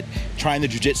he's added, trying the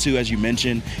jiu-jitsu, as you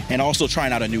mentioned, and also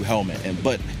trying out a new helmet.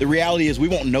 But the reality is we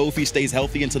won't know if he stays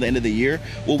healthy until the end of the year.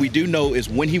 What we do know is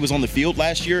when he was on the field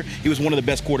last year, he was one of the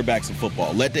best quarterbacks in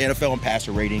football, led the NFL in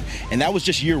passer rating, and that was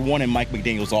just year one in Mike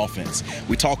McDaniel's offense.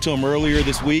 We talked to him earlier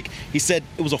this week. He said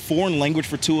it was a foreign language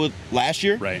for Tua last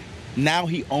year. Right. Now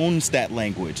he owns that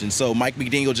language. And so Mike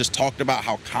McDaniel just talked about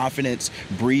how confidence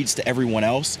breeds to everyone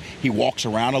else. He walks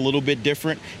around a little bit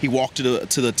different. He walked to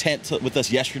the tent with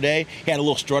us yesterday. He had a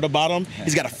little strut about him.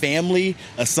 He's got a family,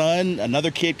 a son,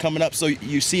 another kid coming up. So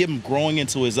you see him growing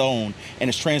into his own, and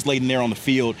it's translating there on the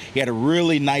field. He had a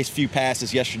really nice few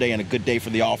passes yesterday and a good day for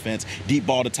the offense. Deep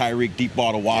ball to Tyreek, deep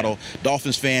ball to Waddle.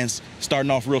 Dolphins fans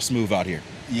starting off real smooth out here.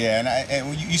 Yeah,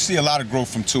 and you see a lot of growth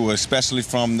from Tua, especially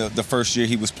from the first year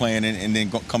he was playing and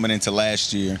then coming into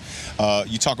last year.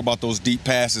 You talk about those deep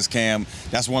passes, Cam.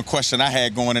 That's one question I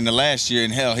had going into last year.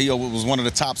 And hell, he was one of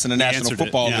the tops in the National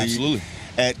Football League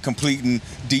at completing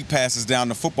deep passes down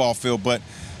the football field. But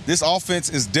this offense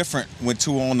is different when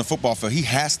Tua on the football field. He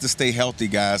has to stay healthy,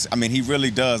 guys. I mean, he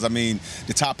really does. I mean,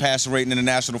 the top passer rating in the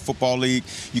National Football League,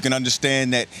 you can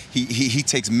understand that he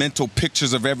takes mental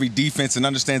pictures of every defense and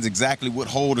understands exactly what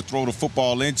hole to throw the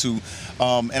football into.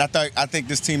 And I think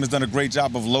this team has done a great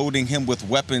job of loading him with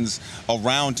weapons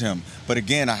around him. But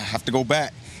again, I have to go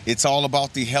back. It's all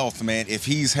about the health, man. If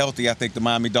he's healthy, I think the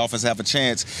Miami Dolphins have a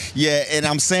chance. Yeah, and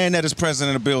I'm saying that as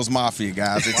president of Bills Mafia,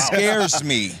 guys. It scares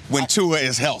me when Tua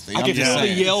is healthy. I can feel the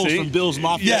yells from Bills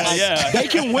Mafia. Yes. They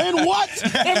can win what?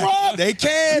 They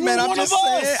can, man. I'm just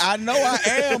saying. I know I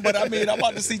am, but I mean, I'm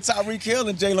about to see Tyreek Hill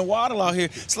and Jalen Waddle out here.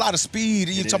 It's a lot of speed.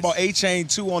 You talk about A-Chain,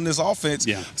 too, on this offense.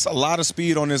 Yeah. It's a lot of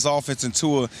speed on this offense, and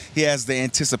Tua, he has the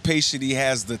anticipation. He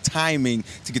has the timing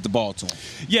to get the ball to him.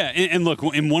 Yeah, and look,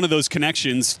 in one of those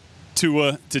connections,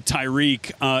 Tua to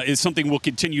Tyreek is something we'll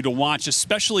continue to watch,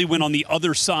 especially when on the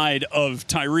other side of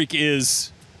Tyreek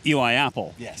is Eli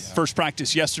Apple. Yes. First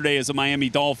practice yesterday as a Miami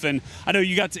Dolphin. I know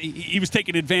he was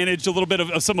taking advantage a little bit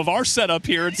of some of our setup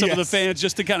here and some of the fans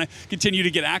just to kind of continue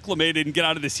to get acclimated and get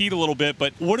out of this heat a little bit.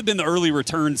 But what have been the early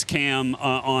returns, Cam,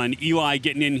 on Eli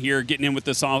getting in here, getting in with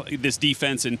this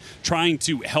defense and trying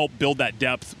to help build that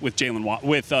depth with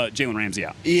Jalen Ramsey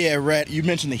out? Yeah, Rhett, you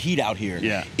mentioned the heat out here.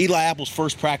 Yeah. Eli Apple's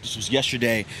first practice was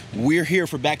yesterday. We're here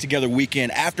for Back Together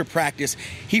weekend. After practice,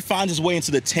 he finds his way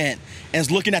into the tent and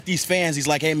is looking at these fans. He's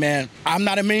like, hey, man, I'm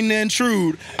not meaning to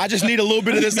intrude. I just need a little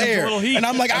bit of this air. And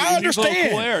I'm like, I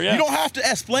understand. Cool air, You don't have to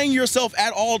explain yourself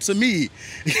at all to me.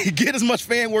 Get as much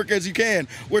fan work as you can.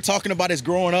 We're talking about his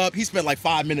growing up. He spent like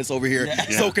 5 minutes over here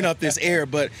soaking up this air.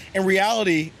 But in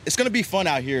reality, it's going to be fun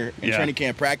out here in training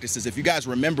camp practices. If you guys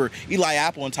remember, Eli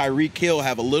Apple and Tyreek Hill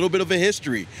have a little bit of a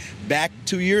history. Back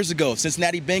 2 years ago,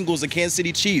 Cincinnati Bengals and Kansas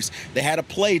City Chiefs, they had a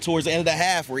play towards the end of the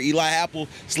half where Eli Apple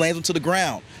slams him to the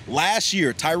ground. Last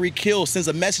year, Tyreek Hill sends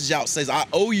a message out, says, I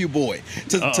owe you, boy,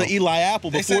 to Eli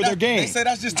Apple before their game. They say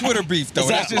that's just Twitter beef, though.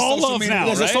 That's just all social love media. now,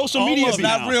 That's right? just social All media. love It's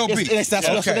not now. real beef. That's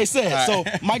what they said. So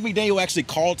Mike McDaniel actually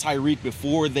called Tyreek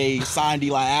before they signed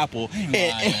Eli Apple.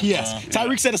 Yes,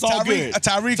 Tyreek said it's all good.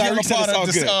 Tyreek is a part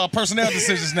of personnel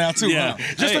decisions now, too. Yeah.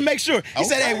 Just to make sure. He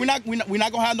said, hey, we're not going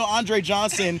to have no Andre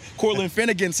Johnson, Cortland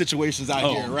Finnegan situations out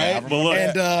here, right?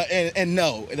 And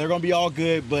no, they're going to be all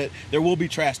good, but there will be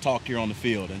trash talk here on the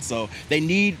field. And so they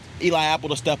need Eli Apple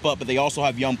to step up, but they also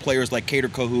have young players like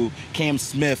Pt2, Cam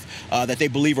Smith, that they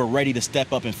believe are ready to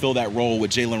step up and fill that role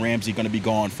with Jalen Ramsey going to be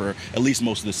gone for at least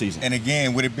most of the season. And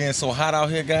again, with it being so hot out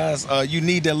here, guys, you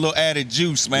need that little added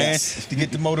juice, man, to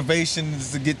get the motivation,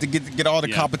 to get all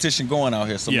the competition going out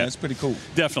here. So, man, it's pretty cool.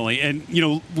 Definitely. And,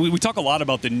 we talk a lot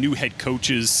about the new head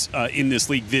coaches in this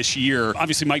league this year.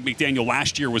 Obviously, Mike McDaniel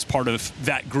last year was part of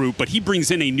that group, but he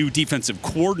brings in a new defensive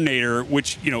coordinator,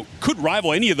 which, could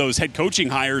rival any of those head coaching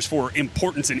hires for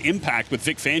importance and impact with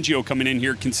Vic Fangio coming in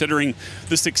here, considering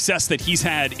the success that he's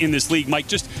had in this league. Mike,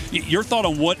 just your thought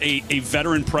on what a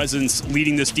veteran presence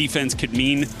leading this defense could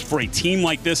mean for a team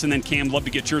like this, and then Cam, love to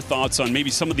get your thoughts on maybe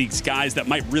some of these guys that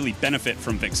might really benefit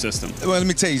from Vic's system. Well, let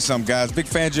me tell you something, guys. Vic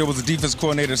Fangio was the defense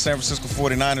coordinator of San Francisco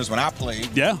 49ers when I played.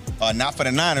 Yeah. Not for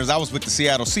the Niners. I was with the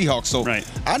Seattle Seahawks. So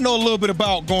I know a little bit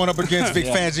about going up against Vic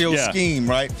Fangio's scheme,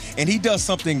 right? And he does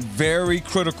something very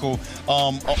critical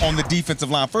on the defensive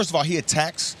line. First of all, he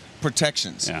attacks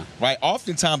protections, right?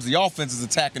 Oftentimes the offense is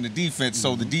attacking the defense,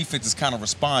 so the defense is kind of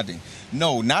responding.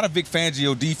 No, not a Vic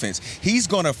Fangio defense. He's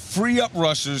going to free up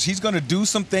rushers. He's going to do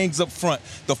some things up front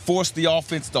to force the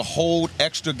offense to hold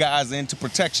extra guys into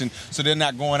protection so they're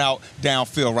not going out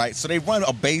downfield, right? So they run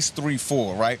a base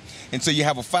 3-4, right? And so you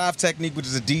have a 5 technique, which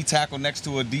is a D tackle next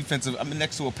to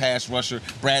next to a pass rusher,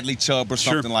 Bradley Chubb or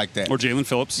something like that. Or Jalen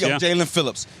Phillips. Yeah, Jalen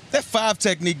Phillips. That 5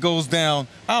 technique goes down,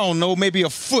 I don't know, maybe a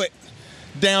foot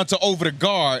down to over the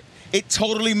guard. It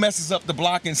totally messes up the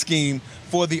blocking scheme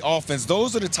for the offense.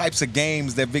 Those are the types of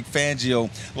games that Vic Fangio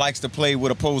likes to play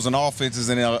with opposing offenses.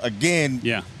 And again,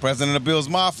 president of Bills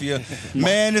Mafia,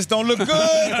 man, this don't look good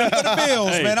for the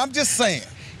Bills, man. I'm just saying.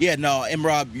 Yeah, no, and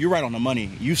Rob, you're right on the money.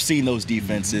 You've seen those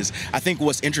defenses. I think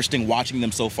what's interesting watching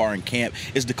them so far in camp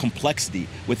is the complexity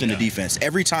within the defense.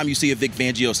 Every time you see a Vic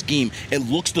Fangio scheme, it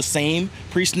looks the same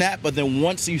pre-snap, but then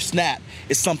once you snap,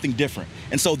 it's something different.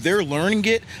 And so they're learning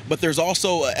it, but there's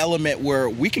also an element where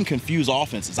we can confuse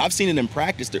offenses. I've seen it in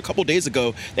practice. A couple days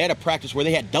ago, they had a practice where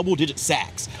they had double-digit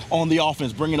sacks on the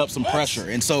offense, bringing up some pressure.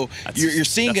 And so you're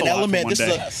seeing an element.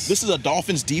 This is a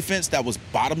Dolphins defense that was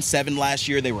bottom 7 last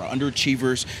year. They were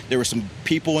underachievers. There were some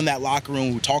people in that locker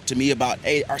room who talked to me about,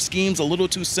 hey, our scheme's a little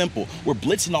too simple. We're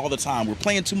blitzing all the time. We're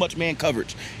playing too much man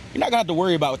coverage. You're not going to have to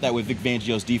worry about that with Vic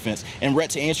Fangio's defense. And,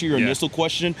 Rhett, to answer your initial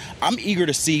question, I'm eager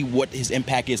to see what his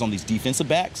impact is on these defensive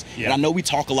backs. And I know we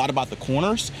talk a lot about the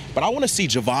corners, but I want to see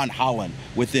Javon Holland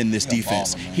within this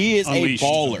defense. He is Unleashed. A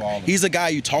baller. He's a guy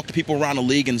you talk to people around the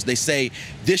league, and they say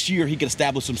this year he can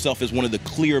establish himself as one of the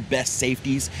clear best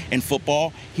safeties in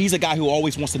football. He's a guy who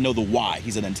always wants to know the why.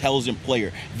 He's an intelligent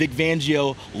player. Vic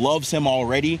Fangio loves him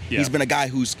already. He's been a guy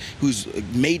who's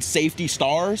made safety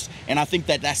stars, and I think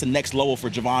that's the next level for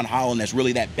Javon Holland. That's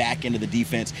really that back end of the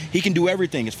defense. He can do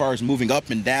everything as far as moving up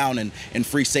and down and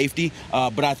free safety,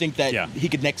 but I think that he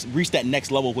could reach that next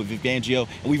level with Vic Fangio,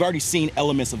 and we've already seen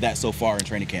elements of that so far in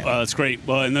training camp. That's great.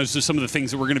 Well, and those are some of the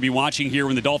things that we're going to be watching here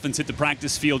when the Dolphins hit the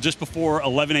practice field just before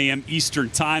 11 a.m.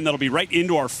 Eastern time. That'll be right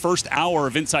into our first hour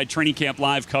of Inside Training Camp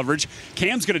live coverage.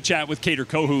 Cam's going to chat with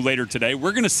Pt2 later today.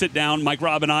 We're going to sit down, Mike,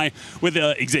 Rob, and I, with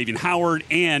Xavier Howard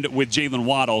and with Jalen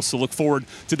Waddle. So look forward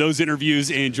to those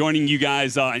interviews and joining you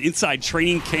guys on Inside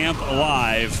Training Camp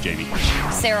Live. Jamie.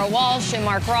 Sarah Walsh and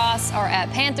Mark Ross are at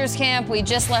Panthers camp. We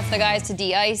just left the guys to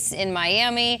de-ice in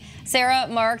Miami. Sarah,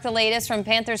 Mark, the latest from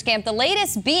Panthers camp. The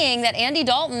latest being that Andy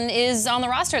Dalton is on the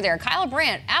roster there. Kyle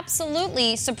Brandt,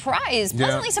 absolutely surprised,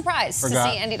 pleasantly surprised to see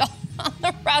Andy Dalton on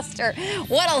the roster.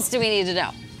 What else do we need to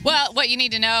know? Well, what you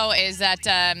need to know is that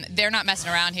they're not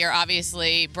messing around here.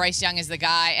 Obviously, Bryce Young is the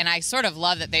guy, and I sort of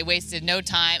love that they wasted no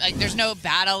time. Like, there's no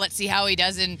battle. Let's see how he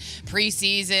does in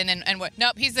preseason and what.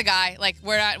 Nope, he's the guy. Like,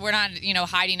 we're not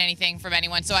hiding anything from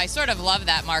anyone. So I sort of love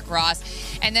that, Mark Ross.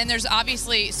 And then there's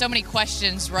obviously so many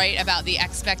questions, right, about the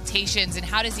expectations and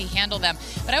how does he handle them.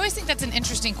 But I always think that's an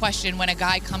interesting question when a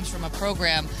guy comes from a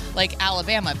program like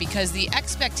Alabama, because the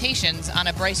expectations on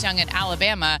a Bryce Young at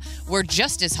Alabama were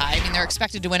just as high. I mean, they're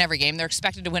expected to win every game. They're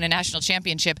expected to win a national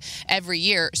championship every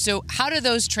year. So how do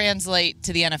those translate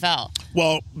to the NFL?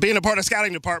 Well, being a part of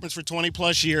scouting departments for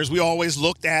 20-plus years, we always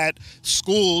looked at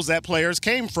schools that players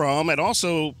came from, and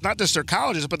also not just their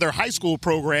colleges, but their high school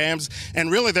programs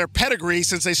and really their pedigree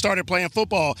since they started playing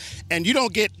football. And you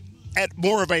don't get at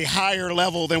more of a higher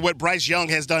level than what Bryce Young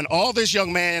has done. All this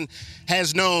young man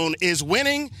has known is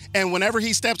winning, and whenever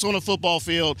he steps on a football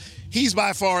field, he's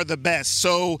by far the best.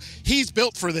 So he's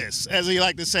built for this, as he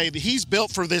like to say. He's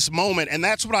built for this moment, and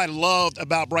that's what I loved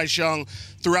about Bryce Young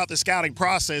throughout the scouting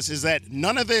process, is that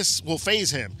none of this will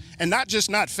faze him. And not just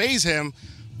not faze him,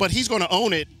 but he's going to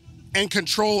own it and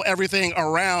control everything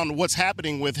around what's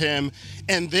happening with him,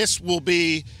 and this will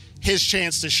be his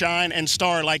chance to shine and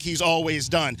star like he's always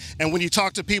done. And when you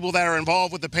talk to people that are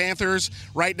involved with the Panthers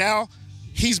right now,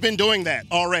 he's been doing that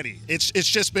already. It's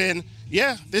just been,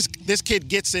 this kid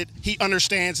gets it. He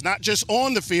understands not just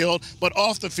on the field, but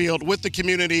off the field with the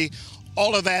community.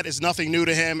 All of that is nothing new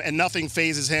to him, and nothing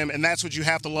phases him, and that's what you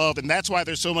have to love, and that's why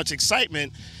there's so much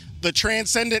excitement. The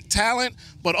transcendent talent,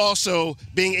 but also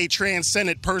being a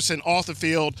transcendent person off the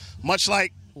field, much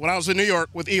like when I was in New York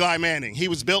with Eli Manning. He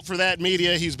was built for that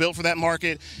media. He was built for that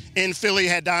market. In Philly,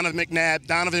 had Donovan McNabb.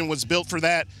 Donovan was built for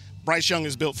that. Bryce Young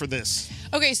is built for this.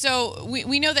 Okay, so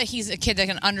we know that he's a kid that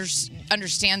can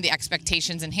understand the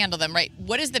expectations and handle them, right?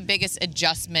 What is the biggest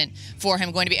adjustment for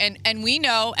him going to be? And we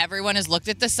know everyone has looked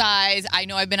at the size. I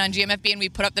know I've been on GMFB and we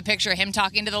put up the picture of him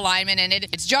talking to the lineman, and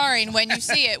it's jarring when you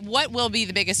see it. What will be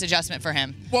the biggest adjustment for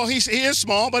him? Well, he is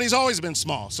small, but he's always been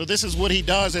small. So this is what he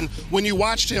does. And when you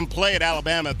watched him play at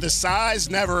Alabama, the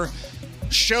size never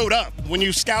showed up. When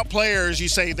you scout players, you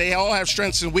say they all have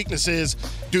strengths and weaknesses.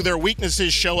 Do their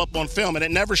weaknesses show up on film? And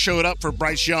it never showed up for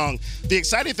Bryce Young. The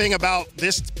exciting thing about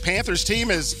this Panthers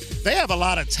team is they have a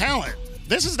lot of talent.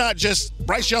 This is not just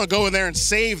Bryce Young go in there and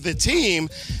save the team.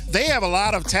 They have a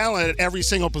lot of talent at every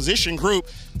single position group.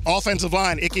 Offensive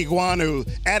line, Ike Ekwonu,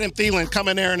 Adam Thielen come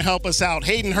in there and help us out.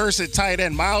 Hayden Hurst at tight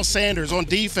end, Miles Sanders on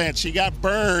defense. You got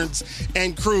Burns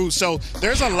and Cruz. So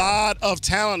there's a lot of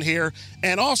talent here,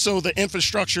 and also the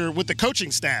infrastructure with the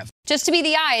coaching staff. Just to be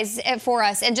the eyes for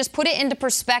us and just put it into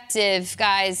perspective,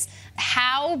 guys,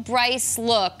 how Bryce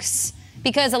looks,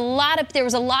 because there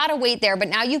was a lot of weight there, but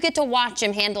now you get to watch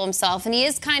him handle himself, and he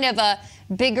is kind of a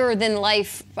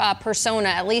bigger-than-life persona,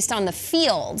 at least on the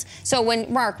field. So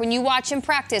when you watch him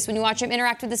practice, when you watch him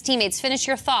interact with his teammates, finish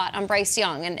your thought on Bryce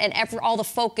Young and all the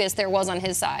focus there was on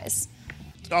his size.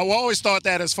 I always thought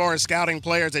that as far as scouting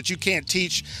players, that you can't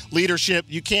teach leadership.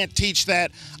 You can't teach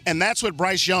that. And that's what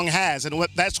Bryce Young has. And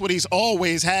that's what he's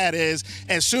always had is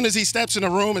as soon as he steps in a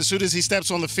room, as soon as he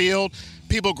steps on the field,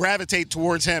 people gravitate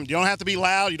towards him. You don't have to be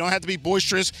loud. You don't have to be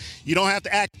boisterous. You don't have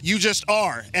to act. You just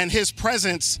are. And his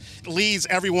presence leads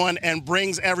everyone and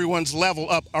brings everyone's level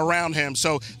up around him.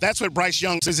 So that's what Bryce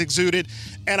Young has exuded.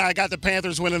 And I got the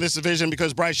Panthers winning this division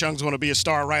because Bryce Young's going to be a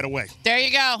star right away. There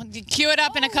you go. Cue it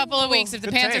up in a couple of weeks if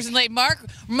the Panthers are late.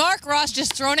 Mark Ross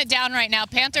just throwing it down right now.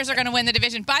 Panthers are going to win the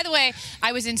division. By the way,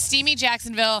 I was in steamy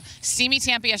Jacksonville, steamy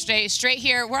Tampa yesterday, straight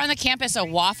here. We're on the campus of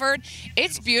Wofford.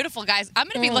 It's beautiful, guys. I'm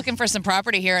going to be looking for some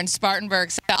property here in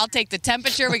Spartanburg. So I'll take the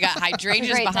temperature. We got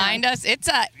hydrangeas behind us. It's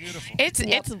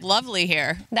lovely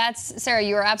here. That's Sarah.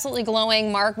 You are absolutely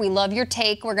glowing. Mark, we love your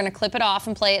take. We're going to clip it off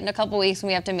and play it in a couple weeks when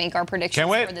we have to make our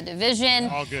predictions for the division.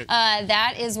 All good.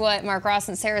 That is what Mark Ross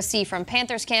and Sarah see from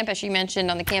Panthers camp, as you mentioned,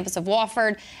 on the campus of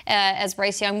Wofford, as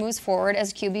Bryce Young moves forward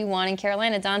as QB1 in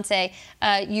Carolina. Dante,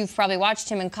 you've probably watched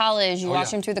him in college. You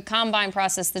watched him through the combine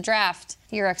process, the draft.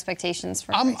 your expectations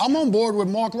for I'm on board with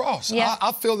Mark Ross. Yeah.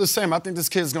 I feel the same. I think this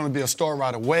kid's going to be a star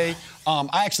right away.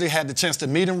 I actually had the chance to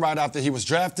meet him right after he was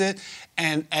drafted.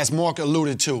 And as Mark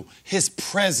alluded to, his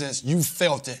presence, you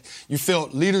felt it. You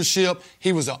felt leadership.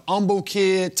 He was an humble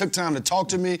kid, took time to talk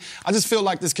to me. I just feel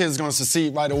like this kid is going to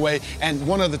succeed right away. And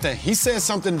one other thing, he said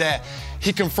something that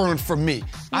he confirmed for me.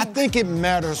 I think it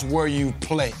matters where you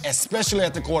play, especially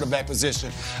at the quarterback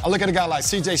position. I look at a guy like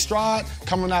C.J. Stroud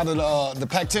coming out of the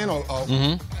Pac-10.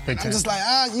 I'm just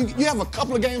like, you have a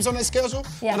couple of games on that schedule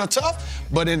that are tough,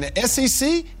 but in the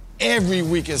SEC, every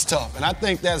week is tough. And I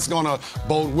think that's going to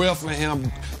bode well for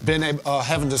him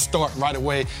having to start right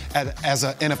away as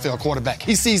an NFL quarterback.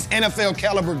 He sees NFL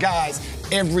caliber guys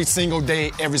every single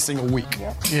day, every single week.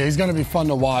 Yeah, he's going to be fun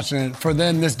to watch. And for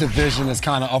them, this division is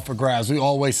kind of up for grabs. We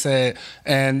always say it,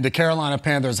 and the Carolina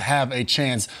Panthers have a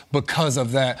chance because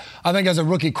of that. I think as a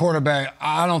rookie quarterback,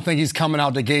 I don't think he's coming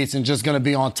out the gates and just going to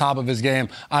be on top of his game.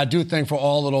 I do think for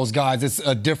all of those guys, it's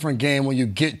a different game when you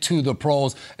get to the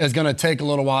pros. It's going to take a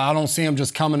little while. I don't see him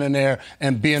just coming in there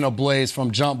and being ablaze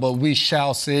from jump, but we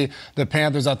shall see. The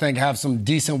Panthers, I think, have some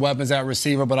decent weapons at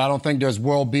receiver, but I don't think there's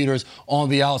world beaters on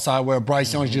the outside where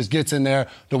Bryce Young just gets in there.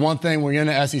 The one thing, when you're in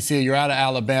the SEC, you're out of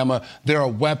Alabama, there are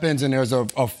weapons and there's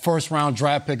a first-round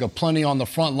draft pick of plenty on the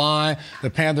front line. The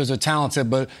Panthers are talented,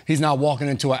 but he's not walking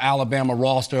into an Alabama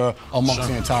roster amongst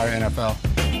the entire NFL.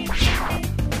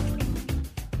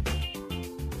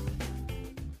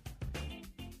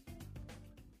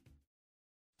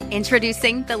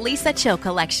 Introducing the Lisa Chill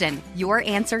Collection, your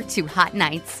answer to hot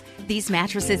nights. These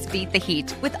mattresses beat the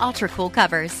heat with ultra-cool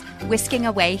covers, whisking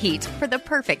away heat for the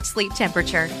perfect sleep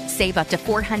temperature. Save up to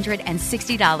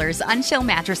 $460 on Chill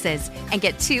mattresses and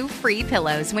get 2 free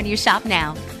pillows when you shop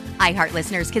now. iHeart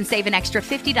listeners can save an extra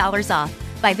 $50 off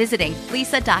by visiting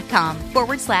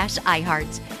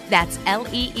lisa.com/iHeart. That's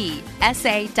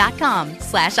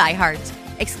LEESA.com/iHeart.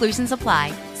 Exclusions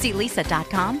apply. See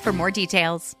lisa.com for more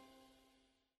details.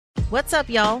 What's up,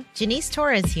 y'all? Janice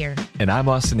Torres here. And I'm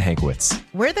Austin Hankwitz.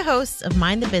 We're the hosts of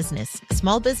Mind the Business,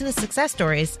 Small Business Success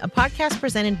Stories, a podcast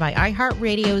presented by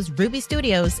iHeartRadio's Ruby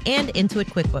Studios and Intuit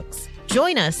QuickBooks.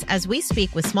 Join us as we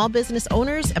speak with small business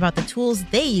owners about the tools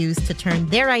they use to turn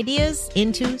their ideas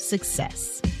into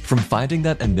success. From finding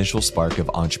that initial spark of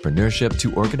entrepreneurship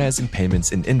to organizing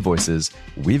payments and invoices,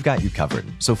 we've got you covered.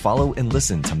 So follow and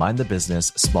listen to Mind the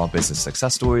Business, Small Business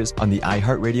Success Stories on the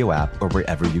iHeartRadio app or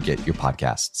wherever you get your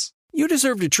podcasts. You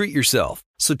deserve to treat yourself,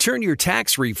 so turn your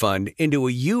tax refund into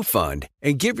a U fund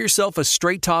and give yourself a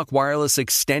Straight Talk Wireless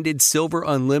Extended Silver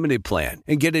Unlimited plan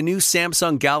and get a new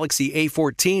Samsung Galaxy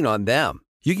A14 on them.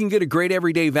 You can get a great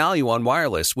everyday value on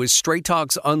wireless with Straight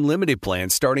Talk's Unlimited plan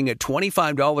starting at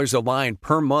 $25 a line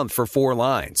per month for 4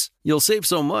 lines. You'll save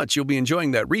so much you'll be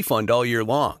enjoying that refund all year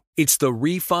long. It's the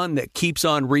refund that keeps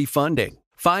on refunding.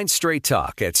 Find Straight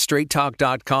Talk at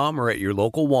straighttalk.com or at your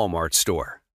local Walmart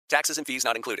store. Taxes and fees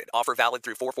not included. Offer valid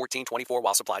through 4/14/24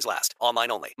 while supplies last.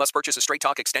 Online only. Must purchase a Straight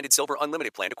Talk Extended Silver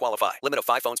Unlimited plan to qualify. Limit of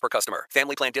 5 phones per customer.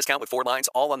 Family plan discount with 4 lines,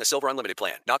 all on the Silver Unlimited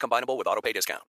plan. Not combinable with autopay discount.